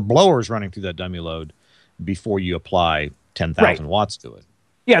the blower is running through that dummy load before you apply 10,000 watts to it.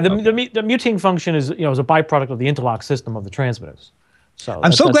 Yeah, the muting function is is a byproduct of the interlock system of the transmitters. So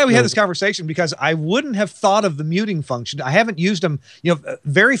I'm so glad we had this conversation, because I wouldn't have thought of the muting function. I haven't used them.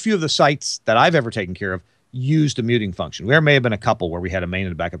 Very few of the sites that I've ever taken care of used a muting function. There may have been a couple where we had a main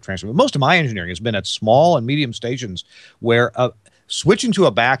and a backup transmitter. Most of my engineering has been at small and medium stations where switching to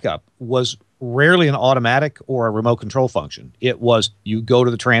a backup was rarely an automatic or a remote control function. It was, you go to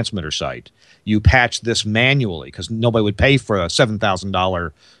the transmitter site, you patch this manually, because nobody would pay for a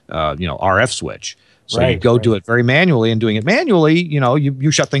 $7,000 RF switch. So you go do it very manually, and doing it manually,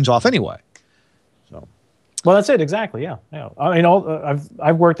 you shut things off anyway. So, well, that's it exactly. Yeah. I mean,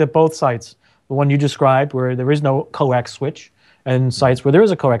 I've worked at both sites. The one you described, where there is no coax switch, and sites where there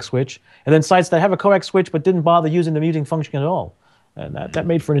is a coax switch, and then sites that have a coax switch but didn't bother using the muting function at all. And that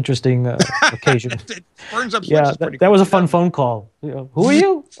made for an interesting occasion. It burns up switches pretty that was a fun phone call. Who are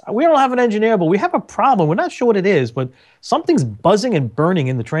you? We don't have an engineer, but we have a problem. We're not sure what it is, but something's buzzing and burning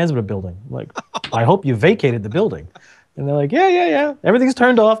in the transmitter building. Like, I hope you vacated the building. And they're like, yeah. Everything's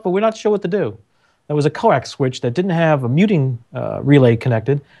turned off, but we're not sure what to do. There was a coax switch that didn't have a muting relay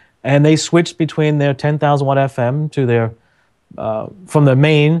connected, and they switched between their 10,000 watt FM to their from the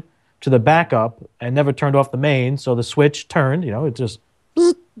main to the backup, and never turned off the main. So the switch turned. It just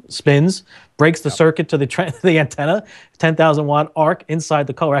spins, breaks the circuit to the antenna, 10,000 watt arc inside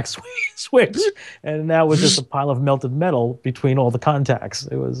the coax switch, and now was just a pile of melted metal between all the contacts.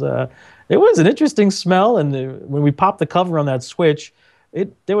 It was an interesting smell, and when we popped the cover on that switch,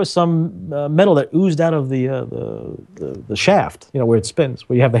 there was some metal that oozed out of the shaft, where it spins,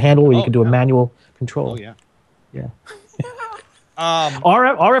 where you have the handle where you can do a manual control. Oh, yeah.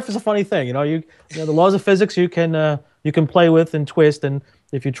 RF is a funny thing. The laws of physics, you can you can play with and twist, and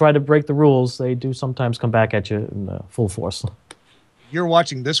if you try to break the rules, they do sometimes come back at you in full force. You're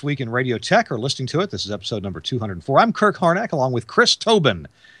watching This Week in Radio Tech or listening to it. This is episode number 204. I'm Kirk Harnack along with Chris Tobin.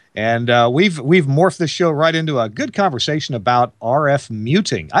 And we've morphed this show right into a good conversation about RF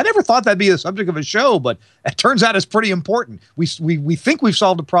muting. I never thought that'd be the subject of a show, but it turns out it's pretty important. We think we've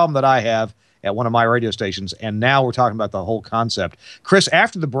solved a problem that I have at one of my radio stations, and now we're talking about the whole concept. Chris,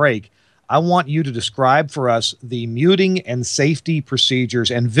 after the break, I want you to describe for us the muting and safety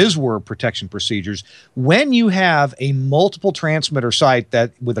procedures and VISWR protection procedures when you have a multiple transmitter site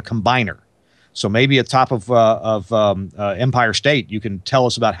that with a combiner. So maybe at the top of Empire State, you can tell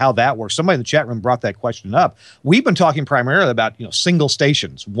us about how that works. Somebody in the chat room brought that question up. We've been talking primarily about single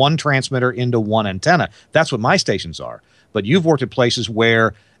stations, one transmitter into one antenna. That's what my stations are. But you've worked at places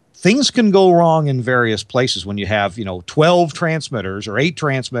where things can go wrong in various places when you have 12 transmitters or 8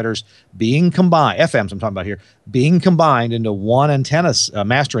 transmitters being combined, FMs I'm talking about here, being combined into one antenna,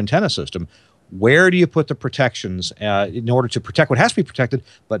 master antenna system. Where do you put the protections in order to protect what has to be protected,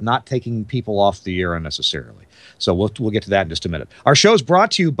 but not taking people off the air unnecessarily? So we'll get to that in just a minute. Our show is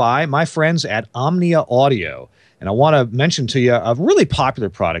brought to you by my friends at Omnia Audio. And I want to mention to you a really popular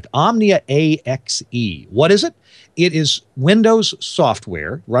product, Omnia AXE. What is it? It is Windows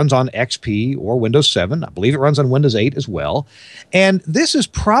software, runs on XP or Windows 7. I believe it runs on Windows 8 as well. And this is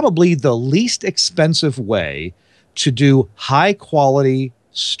probably the least expensive way to do high-quality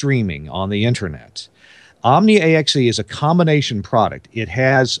streaming on the internet. Omnia AXE is a combination product. It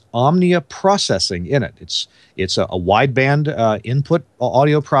has Omnia processing in it. It's a wideband input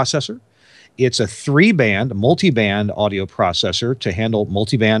audio processor. It's a 3-band, multi-band audio processor to handle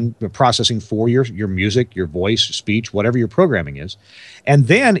multi-band processing for your music, your voice, speech, whatever your programming is. And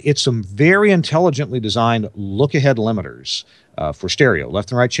then it's some very intelligently designed look-ahead limiters for stereo,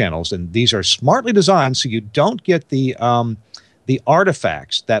 left and right channels. And these are smartly designed so you don't get the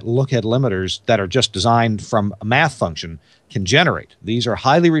artifacts that look-ahead limiters that are just designed from a math function can generate. These are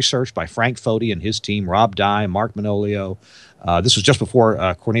highly researched by Frank Foti and his team, Rob Dye, Mark Manolio. This was just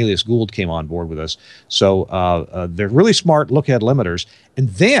before Cornelius Gould came on board with us. So they're really smart look-ahead limiters. And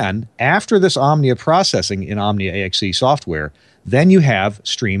then after this Omnia processing in Omnia AXE software, then you have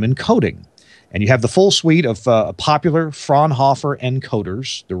stream encoding. And you have the full suite of popular Fraunhofer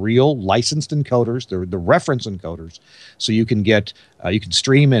encoders, the real licensed encoders, the reference encoders. So you can get, you can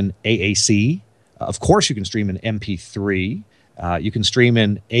stream in AAC. Of course, you can stream in MP3. You can stream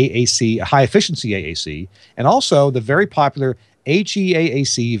in AAC, high efficiency AAC, and also the very popular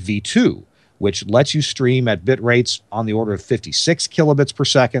HEAAC V2, which lets you stream at bit rates on the order of 56 kilobits per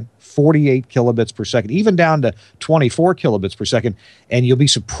second, 48 kilobits per second, even down to 24 kilobits per second. And you'll be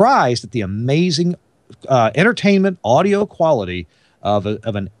surprised at the amazing entertainment audio quality of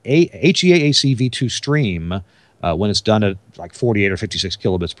an HEAAC V2 stream when it's done at like 48 or 56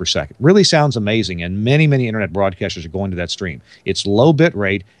 kilobits per second. Really sounds amazing, and many, many internet broadcasters are going to that stream. It's low bit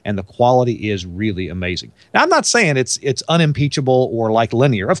rate, and the quality is really amazing. Now, I'm not saying it's unimpeachable or like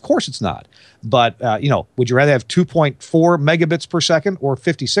linear. Of course it's not. But, would you rather have 2.4 megabits per second or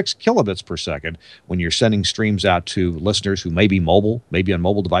 56 kilobits per second when you're sending streams out to listeners who may be mobile, maybe on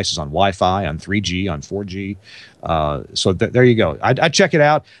mobile devices, on Wi-Fi, on 3G, on 4G? So there you go. I'd check it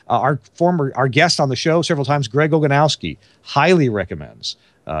out. Our guest on the show several times, Greg Oganowski, highly recommends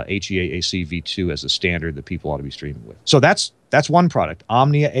HEAAC V2 as a standard that people ought to be streaming with. So that's one product,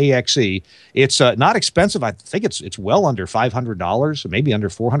 Omnia AXE. It's not expensive. I think it's well under $500, maybe under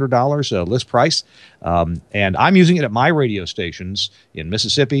 $400 list price. And I'm using it at my radio stations in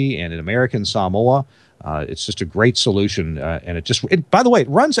Mississippi and in American Samoa. It's just a great solution, and by the way, it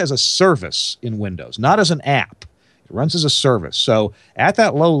runs as a service in Windows, not as an app. It runs as a service. So at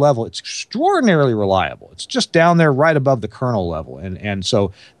that low level, it's extraordinarily reliable. It's just down there right above the kernel level. And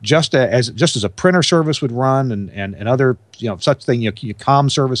so just as a printer service would run and other such thing, comm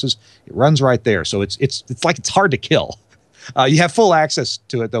services, it runs right there. So it's like it's hard to kill. You have full access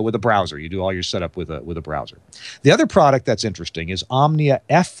to it, though, with a browser. You do all your setup with a browser. The other product that's interesting is Omnia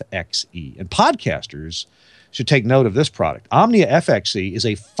FXE, and podcasters should take note of this product. Omnia FXE is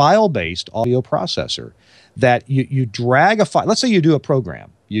a file-based audio processor that you drag a file. Let's say you do a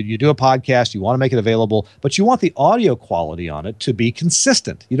program. You do a podcast, you want to make it available, but you want the audio quality on it to be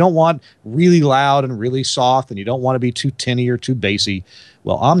consistent. You don't want really loud and really soft, and you don't want to be too tinny or too bassy.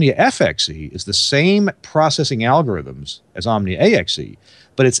 Well, Omnia FXE is the same processing algorithms as Omnia AXE,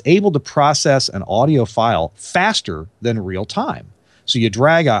 but it's able to process an audio file faster than real time. So you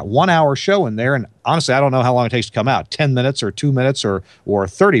drag a 1-hour show in there, and honestly, I don't know how long it takes to come out, 10 minutes or 2 minutes or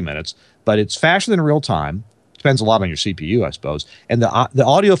 30 minutes, but it's faster than real time. Depends a lot on your CPU, I suppose. And the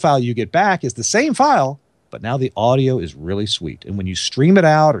audio file you get back is the same file, but now the audio is really sweet. And when you stream it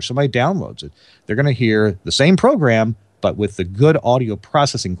out or somebody downloads it, they're going to hear the same program, but with the good audio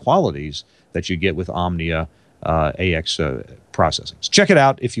processing qualities that you get with Omnia AX processing. So check it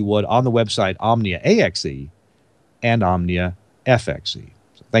out, if you would, on the website Omnia AXE and Omnia FXE.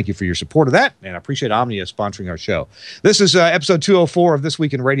 So thank you for your support of that, and I appreciate Omnia sponsoring our show. This is episode 204 of This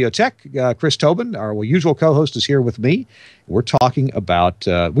Week in Radio Tech. Chris Tobin, our usual co-host, is here with me. We're talking about,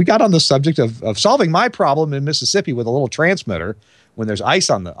 we got on the subject of solving my problem in Mississippi with a little transmitter when there's ice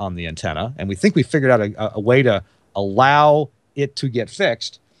on the antenna, and we think we figured out a way to allow it to get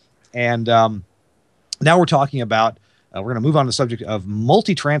fixed. And now we're talking about, we're going to move on to the subject of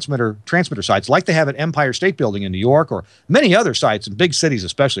multi-transmitter sites like they have at Empire State Building in New York, or many other sites in big cities,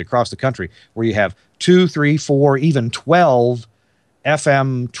 especially across the country, where you have 2, 3, 4, even 12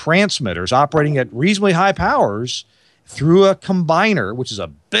 FM transmitters operating at reasonably high powers through a combiner, which is a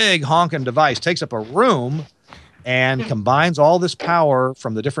big honking device, takes up a room and combines all this power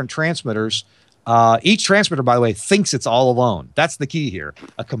from the different transmitters. Each transmitter, by the way, thinks it's all alone. That's the key here.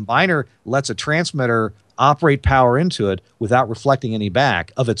 A combiner lets a transmitter operate power into it without reflecting any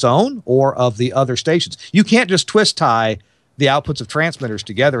back of its own or of the other stations. You can't just twist tie the outputs of transmitters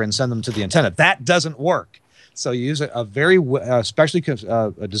together and send them to the antenna. That doesn't work. So you use a very specially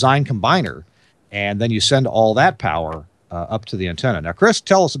designed combiner, and then you send all that power up to the antenna. Now, Chris,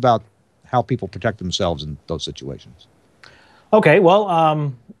 tell us about how people protect themselves in those situations. Okay,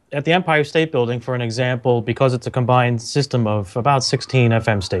 well, at the Empire State Building, for an example, because it's a combined system of about 16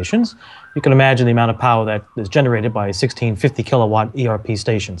 FM stations, you can imagine the amount of power that is generated by 16 50-kilowatt ERP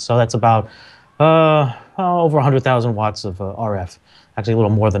stations. So that's about over 100,000 watts of RF, actually a little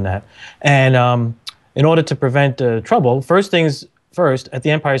more than that. And in order to prevent trouble, first things first, at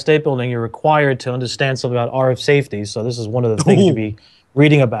the Empire State Building, you're required to understand something about RF safety. So this is one of the things you'd be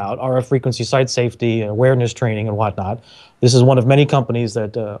reading about, RF frequency site safety, awareness training, and whatnot. This is one of many companies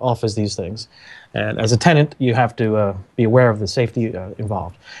that offers these things. And as a tenant, you have to be aware of the safety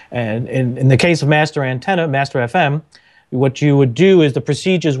involved. And in the case of Master Antenna, Master FM, what you would do is the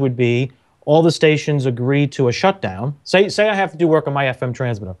procedures would be all the stations agree to a shutdown. Say I have to do work on my FM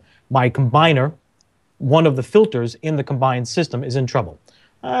transmitter. My combiner, one of the filters in the combined system, is in trouble.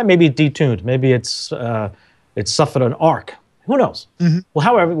 Maybe it's detuned. Maybe it's suffered an arc. Who knows? Mm-hmm. Well,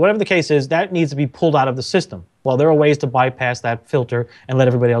 however, whatever the case is, that needs to be pulled out of the system. Well, there are ways to bypass that filter and let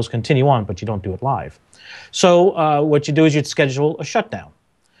everybody else continue on, but you don't do it live. So what you do is you'd schedule a shutdown.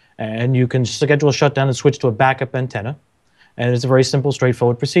 And you can schedule a shutdown and switch to a backup antenna. And it's a very simple,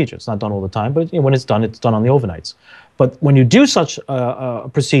 straightforward procedure. It's not done all the time, but when it's done on the overnights. But when you do such a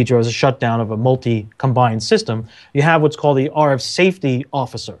procedure as a shutdown of a multi-combined system, you have what's called the RF safety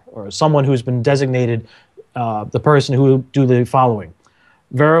officer, or someone who's been designated the person who will do the following.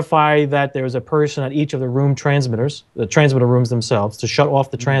 Verify that there's a person at each of the room transmitters, the transmitter rooms themselves, to shut off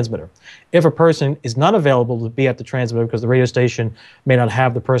the transmitter. If a person is not available to be at the transmitter because the radio station may not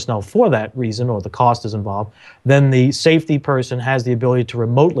have the personnel for that reason, or the cost is involved, then the safety person has the ability to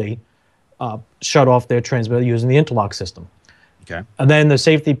remotely shut off their transmitter using the interlock system. Okay. And then the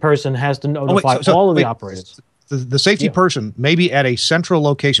safety person has to notify all of the operators. The safety person, maybe at a central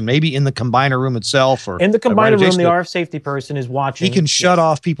location, maybe in the combiner room itself, or in the combiner room, the RF safety person is watching. He can shut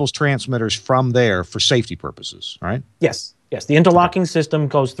off people's transmitters from there for safety purposes, right? Yes, yes. The interlocking system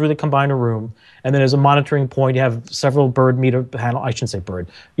goes through the combiner room, and then as a monitoring point, you have several bird meter panel. I shouldn't say bird.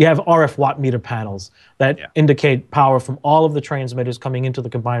 You have RF watt meter panels that indicate power from all of the transmitters coming into the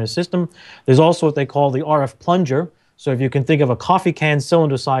combiner system. There's also what they call the RF plunger. So if you can think of a coffee can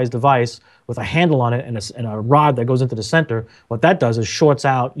cylinder-sized device with a handle on it and a rod that goes into the center, what that does is shorts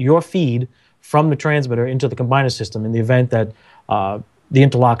out your feed from the transmitter into the combiner system in the event that the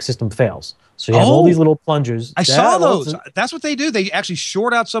interlock system fails. So you have all these little plungers. I saw those. That's what they do. They actually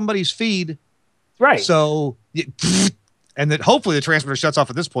short out somebody's feed. Right. So, and that hopefully the transmitter shuts off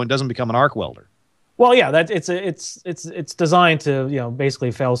at this point, doesn't become an arc welder. Well, yeah, it's designed to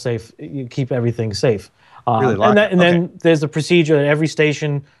basically fail safe, keep everything safe. And then there's a procedure that every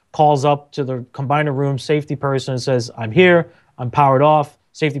station calls up to the combiner room safety person and says, I'm here, I'm powered off.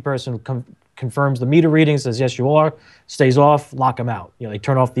 Safety person confirms the meter reading, says, yes, you are, stays off, lock them out. They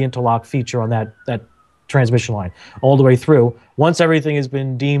turn off the interlock feature on that transmission line all the way through. Once everything has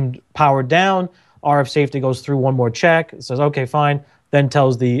been deemed powered down, RF safety goes through one more check. It says, okay, fine. Then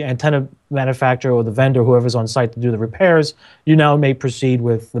tells the antenna manufacturer or the vendor, whoever's on site to do the repairs, you now may proceed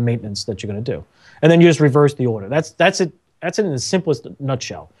with the maintenance that you're going to do. And then you just reverse the order. That's it. That's it in the simplest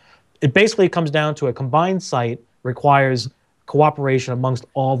nutshell. It basically comes down to a combined site requires cooperation amongst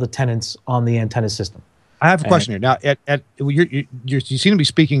all the tenants on the antenna system. I have a question here. Now, you seem to be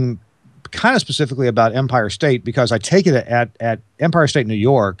speaking kind of specifically about Empire State because I take it at Empire State, New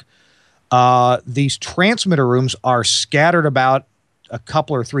York, these transmitter rooms are scattered about a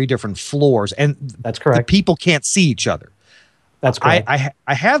couple or three different floors, and that's correct. The people can't see each other. That's correct.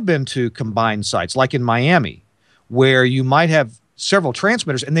 I have been to combined sites, like in Miami, where you might have several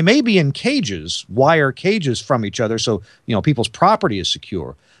transmitters, and they may be in cages, wire cages from each other, so people's property is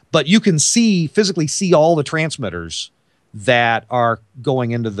secure. But you can physically see all the transmitters that are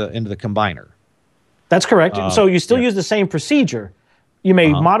going into the combiner. That's correct. So you still use the same procedure. You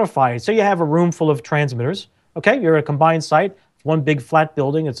may modify it. So you have a room full of transmitters. Okay, you're at a combined site. It's one big flat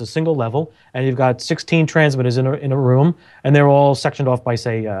building. It's a single level, and you've got 16 transmitters in a room, and they're all sectioned off by,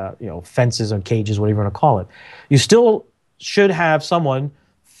 say, fences or cages, whatever you want to call it. You still should have someone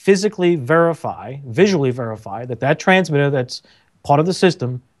visually verify that transmitter that's part of the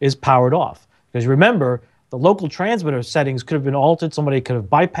system is powered off. Because remember, the local transmitter settings could have been altered. Somebody could have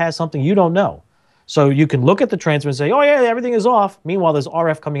bypassed something you don't know. So you can look at the transmitter and say, oh, yeah, everything is off. Meanwhile, there's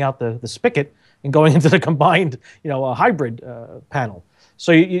RF coming out the spigot and going into the combined, hybrid panel.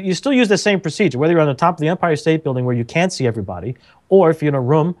 So you still use the same procedure, whether you're on the top of the Empire State Building where you can't see everybody, or if you're in a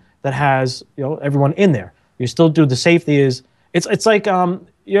room that has everyone in there. You still do the safety it's like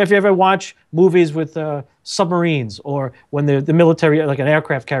if you ever watch movies with submarines or when the military, like an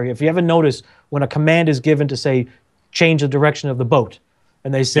aircraft carrier, if you ever notice when a command is given to say change the direction of the boat,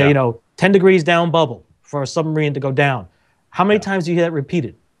 and they say 10 degrees down bubble for a submarine to go down, how many times do you hear that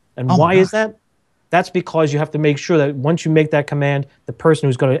repeated? And why is that? That's because you have to make sure that once you make that command, the person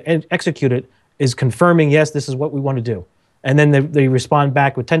who's going to execute it is confirming, yes, this is what we want to do. And then they respond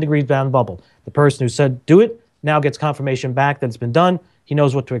back with 10 degrees down bubble. The person who said do it now gets confirmation back that it's been done. He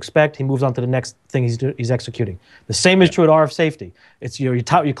knows what to expect. He moves on to the next thing he's executing. The same is true at RF safety. It's you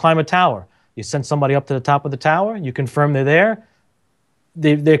climb a tower. You send somebody up to the top of the tower. You confirm they're there.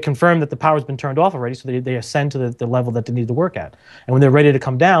 They confirm that the power's been turned off already, so they ascend to the level that they need to work at. And when they're ready to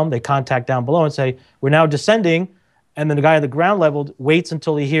come down, they contact down below and say, we're now descending. And then the guy at the ground level waits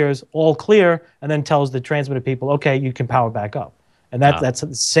until he hears all clear and then tells the transmitter people, okay, you can power back up. And that's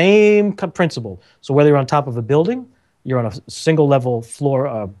the same principle. So whether you're on top of a building, you're on a single level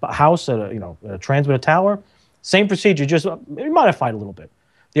floor house at a transmitter tower, same procedure, just modified a little bit.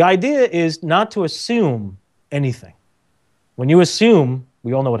 The idea is not to assume anything. When you assume,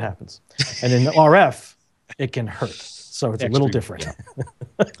 we all know what happens. And in RF, it can hurt. So it's a little different.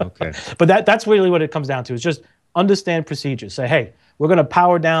 Yeah. Okay. But that's really what it comes down to, is just understand procedures. Say, hey, we're going to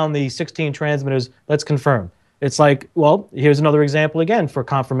power down the 16 transmitters. Let's confirm. It's like, well, here's another example again for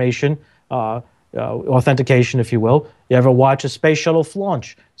confirmation, authentication, if you will. You ever watch a space shuttle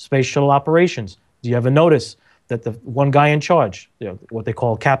launch, space shuttle operations? Do you ever notice that the one guy in charge, what they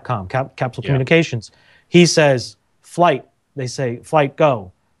call Capcom, Capsule Communications, he says, flight, they say, flight,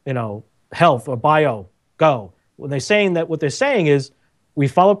 go, health or bio, go. When they're saying that, what they're saying is, we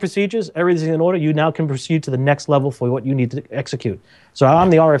follow procedures, everything's in order, you now can proceed to the next level for what you need to execute. So I'm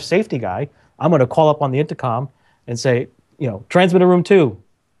the RF safety guy. I'm going to call up on the intercom and say, transmitter room 2.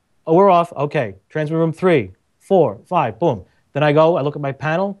 Oh, we're off. Okay. Transmitter room 3, 4, 5, boom. Then I look at my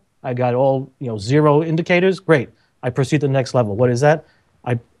panel. I got all, 0 indicators. Great. I proceed to the next level. What is that?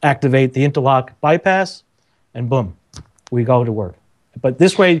 I activate the interlock bypass, and boom, we go to work. But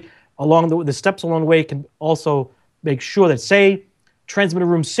this way, along the steps along the way can also make sure that, say, transmitter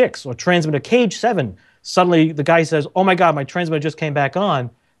room 6 or transmitter cage 7, suddenly the guy says, oh my God, my transmitter just came back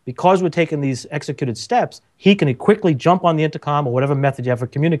on. Because we're taking these executed steps, he can quickly jump on the intercom or whatever method you have for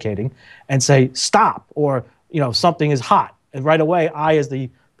communicating and say, stop, or, something is hot. And right away, I, as the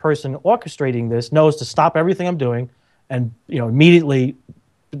person orchestrating this, knows to stop everything I'm doing and, immediately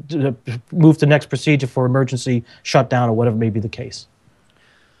move to the next procedure for emergency shutdown or whatever may be the case.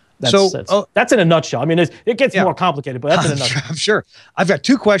 That's in a nutshell. I mean, it gets more complicated, but that's in a nutshell. I'm sure. I've got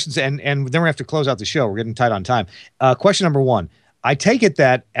 2 questions, and then we have to close out the show. We're getting tight on time. Question number 1. I take it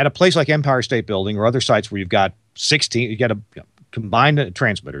that at a place like Empire State Building or other sites where you've got 16, you got combined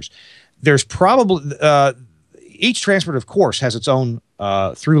transmitters, there's probably each transmitter, of course, has its own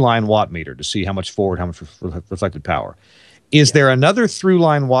through-line watt meter to see how much forward, how much reflected power. Is there another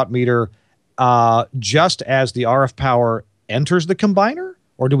through-line watt meter just as the RF power enters the combiner?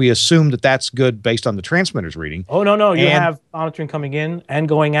 Or do we assume that that's good based on the transmitter's reading? Oh, no. You have monitoring coming in and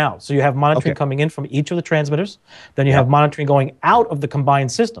going out. So you have monitoring coming in from each of the transmitters. Then you have monitoring going out of the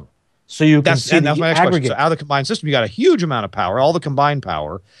combined system. So you can see the aggregate. So out of the combined system, you got a huge amount of power, all the combined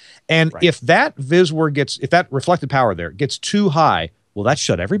power. And if that if that reflected power there gets too high, will that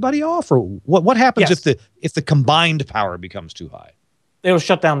shut everybody off? Or what happens if the combined power becomes too high? It'll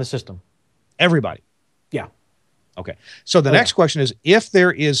shut down the system. Everybody? Yeah. Okay. So the next question is, if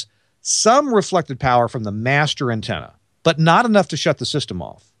there is some reflected power from the master antenna, but not enough to shut the system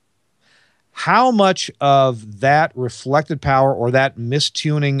off. How much of that reflected power or that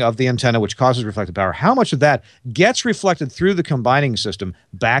mistuning of the antenna, which causes reflected power, how much of that gets reflected through the combining system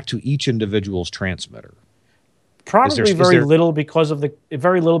back to each individual's transmitter? Probably very little because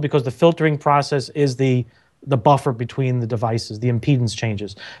the filtering process is the buffer between the devices. The impedance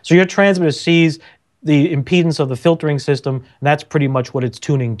changes. So your transmitter sees the impedance of the filtering system, and that's pretty much what it's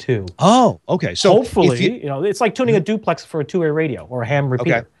tuning to. Oh, okay. So hopefully, it's like tuning a duplex for a two-way radio or a ham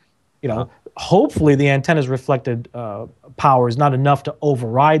repeater. Okay. Hopefully the antenna's reflected power is not enough to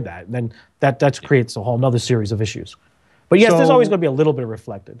override that. And then that creates a whole nother series of issues. But yes, there's always going to be a little bit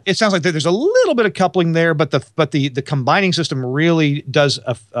reflected. It sounds like there's a little bit of coupling there, but the combining system really does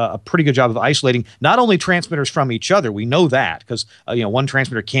a pretty good job of isolating not only transmitters from each other. We know that because one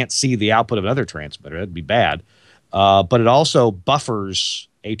transmitter can't see the output of another transmitter. That'd be bad. But it also buffers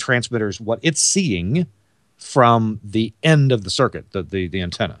a transmitter's what it's seeing from the end of the circuit, the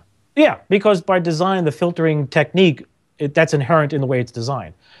antenna. Yeah, because by design, the filtering technique, that's inherent in the way it's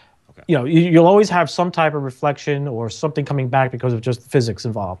designed. Okay. You'll always have some type of reflection or something coming back because of just the physics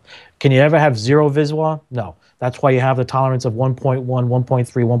involved. Can you ever have zero visual? No. That's why you have the tolerance of 1.1, 1.3,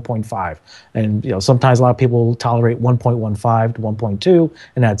 1.5. And sometimes a lot of people tolerate 1.15 to 1.2,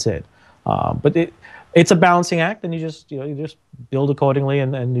 and that's it. But it's a balancing act, and you just build accordingly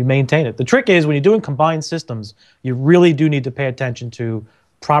and you maintain it. The trick is when you're doing combined systems, you really do need to pay attention to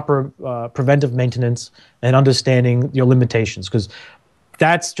proper preventive maintenance and understanding your limitations, because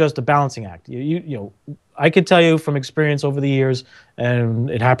that's just a balancing act. I could tell you from experience over the years,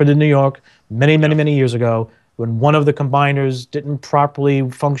 and it happened in New York many years ago, when one of the combiners didn't properly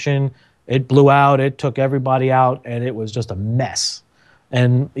function, it blew out, it took everybody out, and it was just a mess.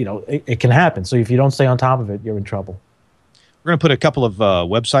 And it can happen. So if you don't stay on top of it, you're in trouble. We're going to put a couple of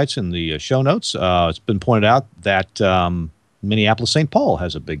websites in the show notes. It's been pointed out that Minneapolis-St. Paul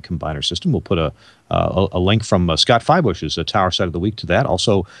has a big combiner system. We'll put a link from Scott Feibush's Tower Side of the Week to that.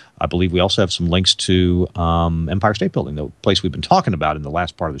 Also, I believe we also have some links to Empire State Building, the place we've been talking about in the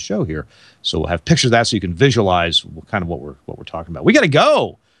last part of the show here. So we'll have pictures of that so you can visualize kind of what we're talking about. We got to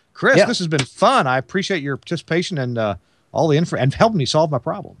go. Chris, This has been fun. I appreciate your participation and all the info and helping me solve my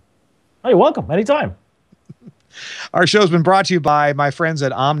problem. Oh, you're welcome. Anytime. Our show's been brought to you by my friends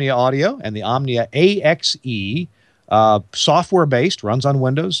at Omnia Audio and the Omnia AXE. Software-based, runs on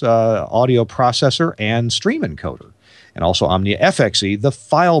Windows, audio processor and stream encoder. And also Omnia FXE, the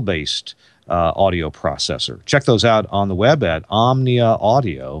file-based audio processor. Check those out on the web at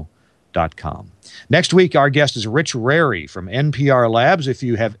omniaaudio.com. Next week, our guest is Rich Rary from NPR Labs. If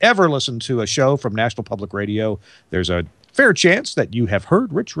you have ever listened to a show from National Public Radio, there's a fair chance that you have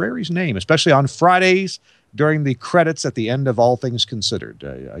heard Rich Rary's name, especially on Fridays during the credits at the end of All Things Considered.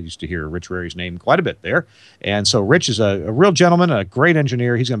 I used to hear Rich Rary's name quite a bit there. And so Rich is a real gentleman, a great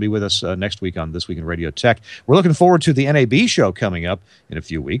engineer. He's going to be with us next week on This Week in Radio Tech. We're looking forward to the NAB show coming up in a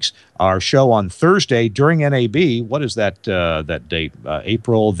few weeks. Our show on Thursday during NAB, what is that date?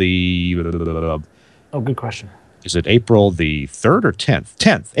 April the... Oh, good question. Is it April the 3rd or 10th?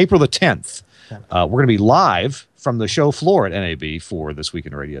 10th. April the 10th. We're going to be live from the show floor at NAB for This Week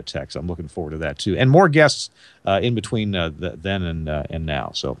in Radio Tech. So I'm looking forward to that, too. And more guests in between then and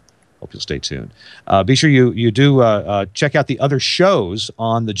now. So hope you'll stay tuned. Be sure you do check out the other shows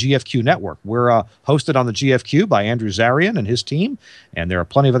on the GFQ network. We're hosted on the GFQ by Andrew Zarian and his team. And there are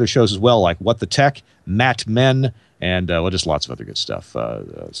plenty of other shows as well, like What the Tech, Matt Men, and just lots of other good stuff.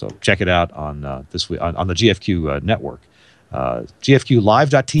 So check it out on on the GFQ network.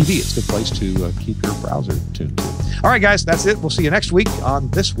 GFQlive.tv. It's a good place to keep your browser tuned to. All right, guys, that's it. We'll see you next week on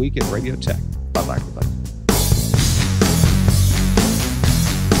This Week in Radio Tech. Bye-bye, everybody.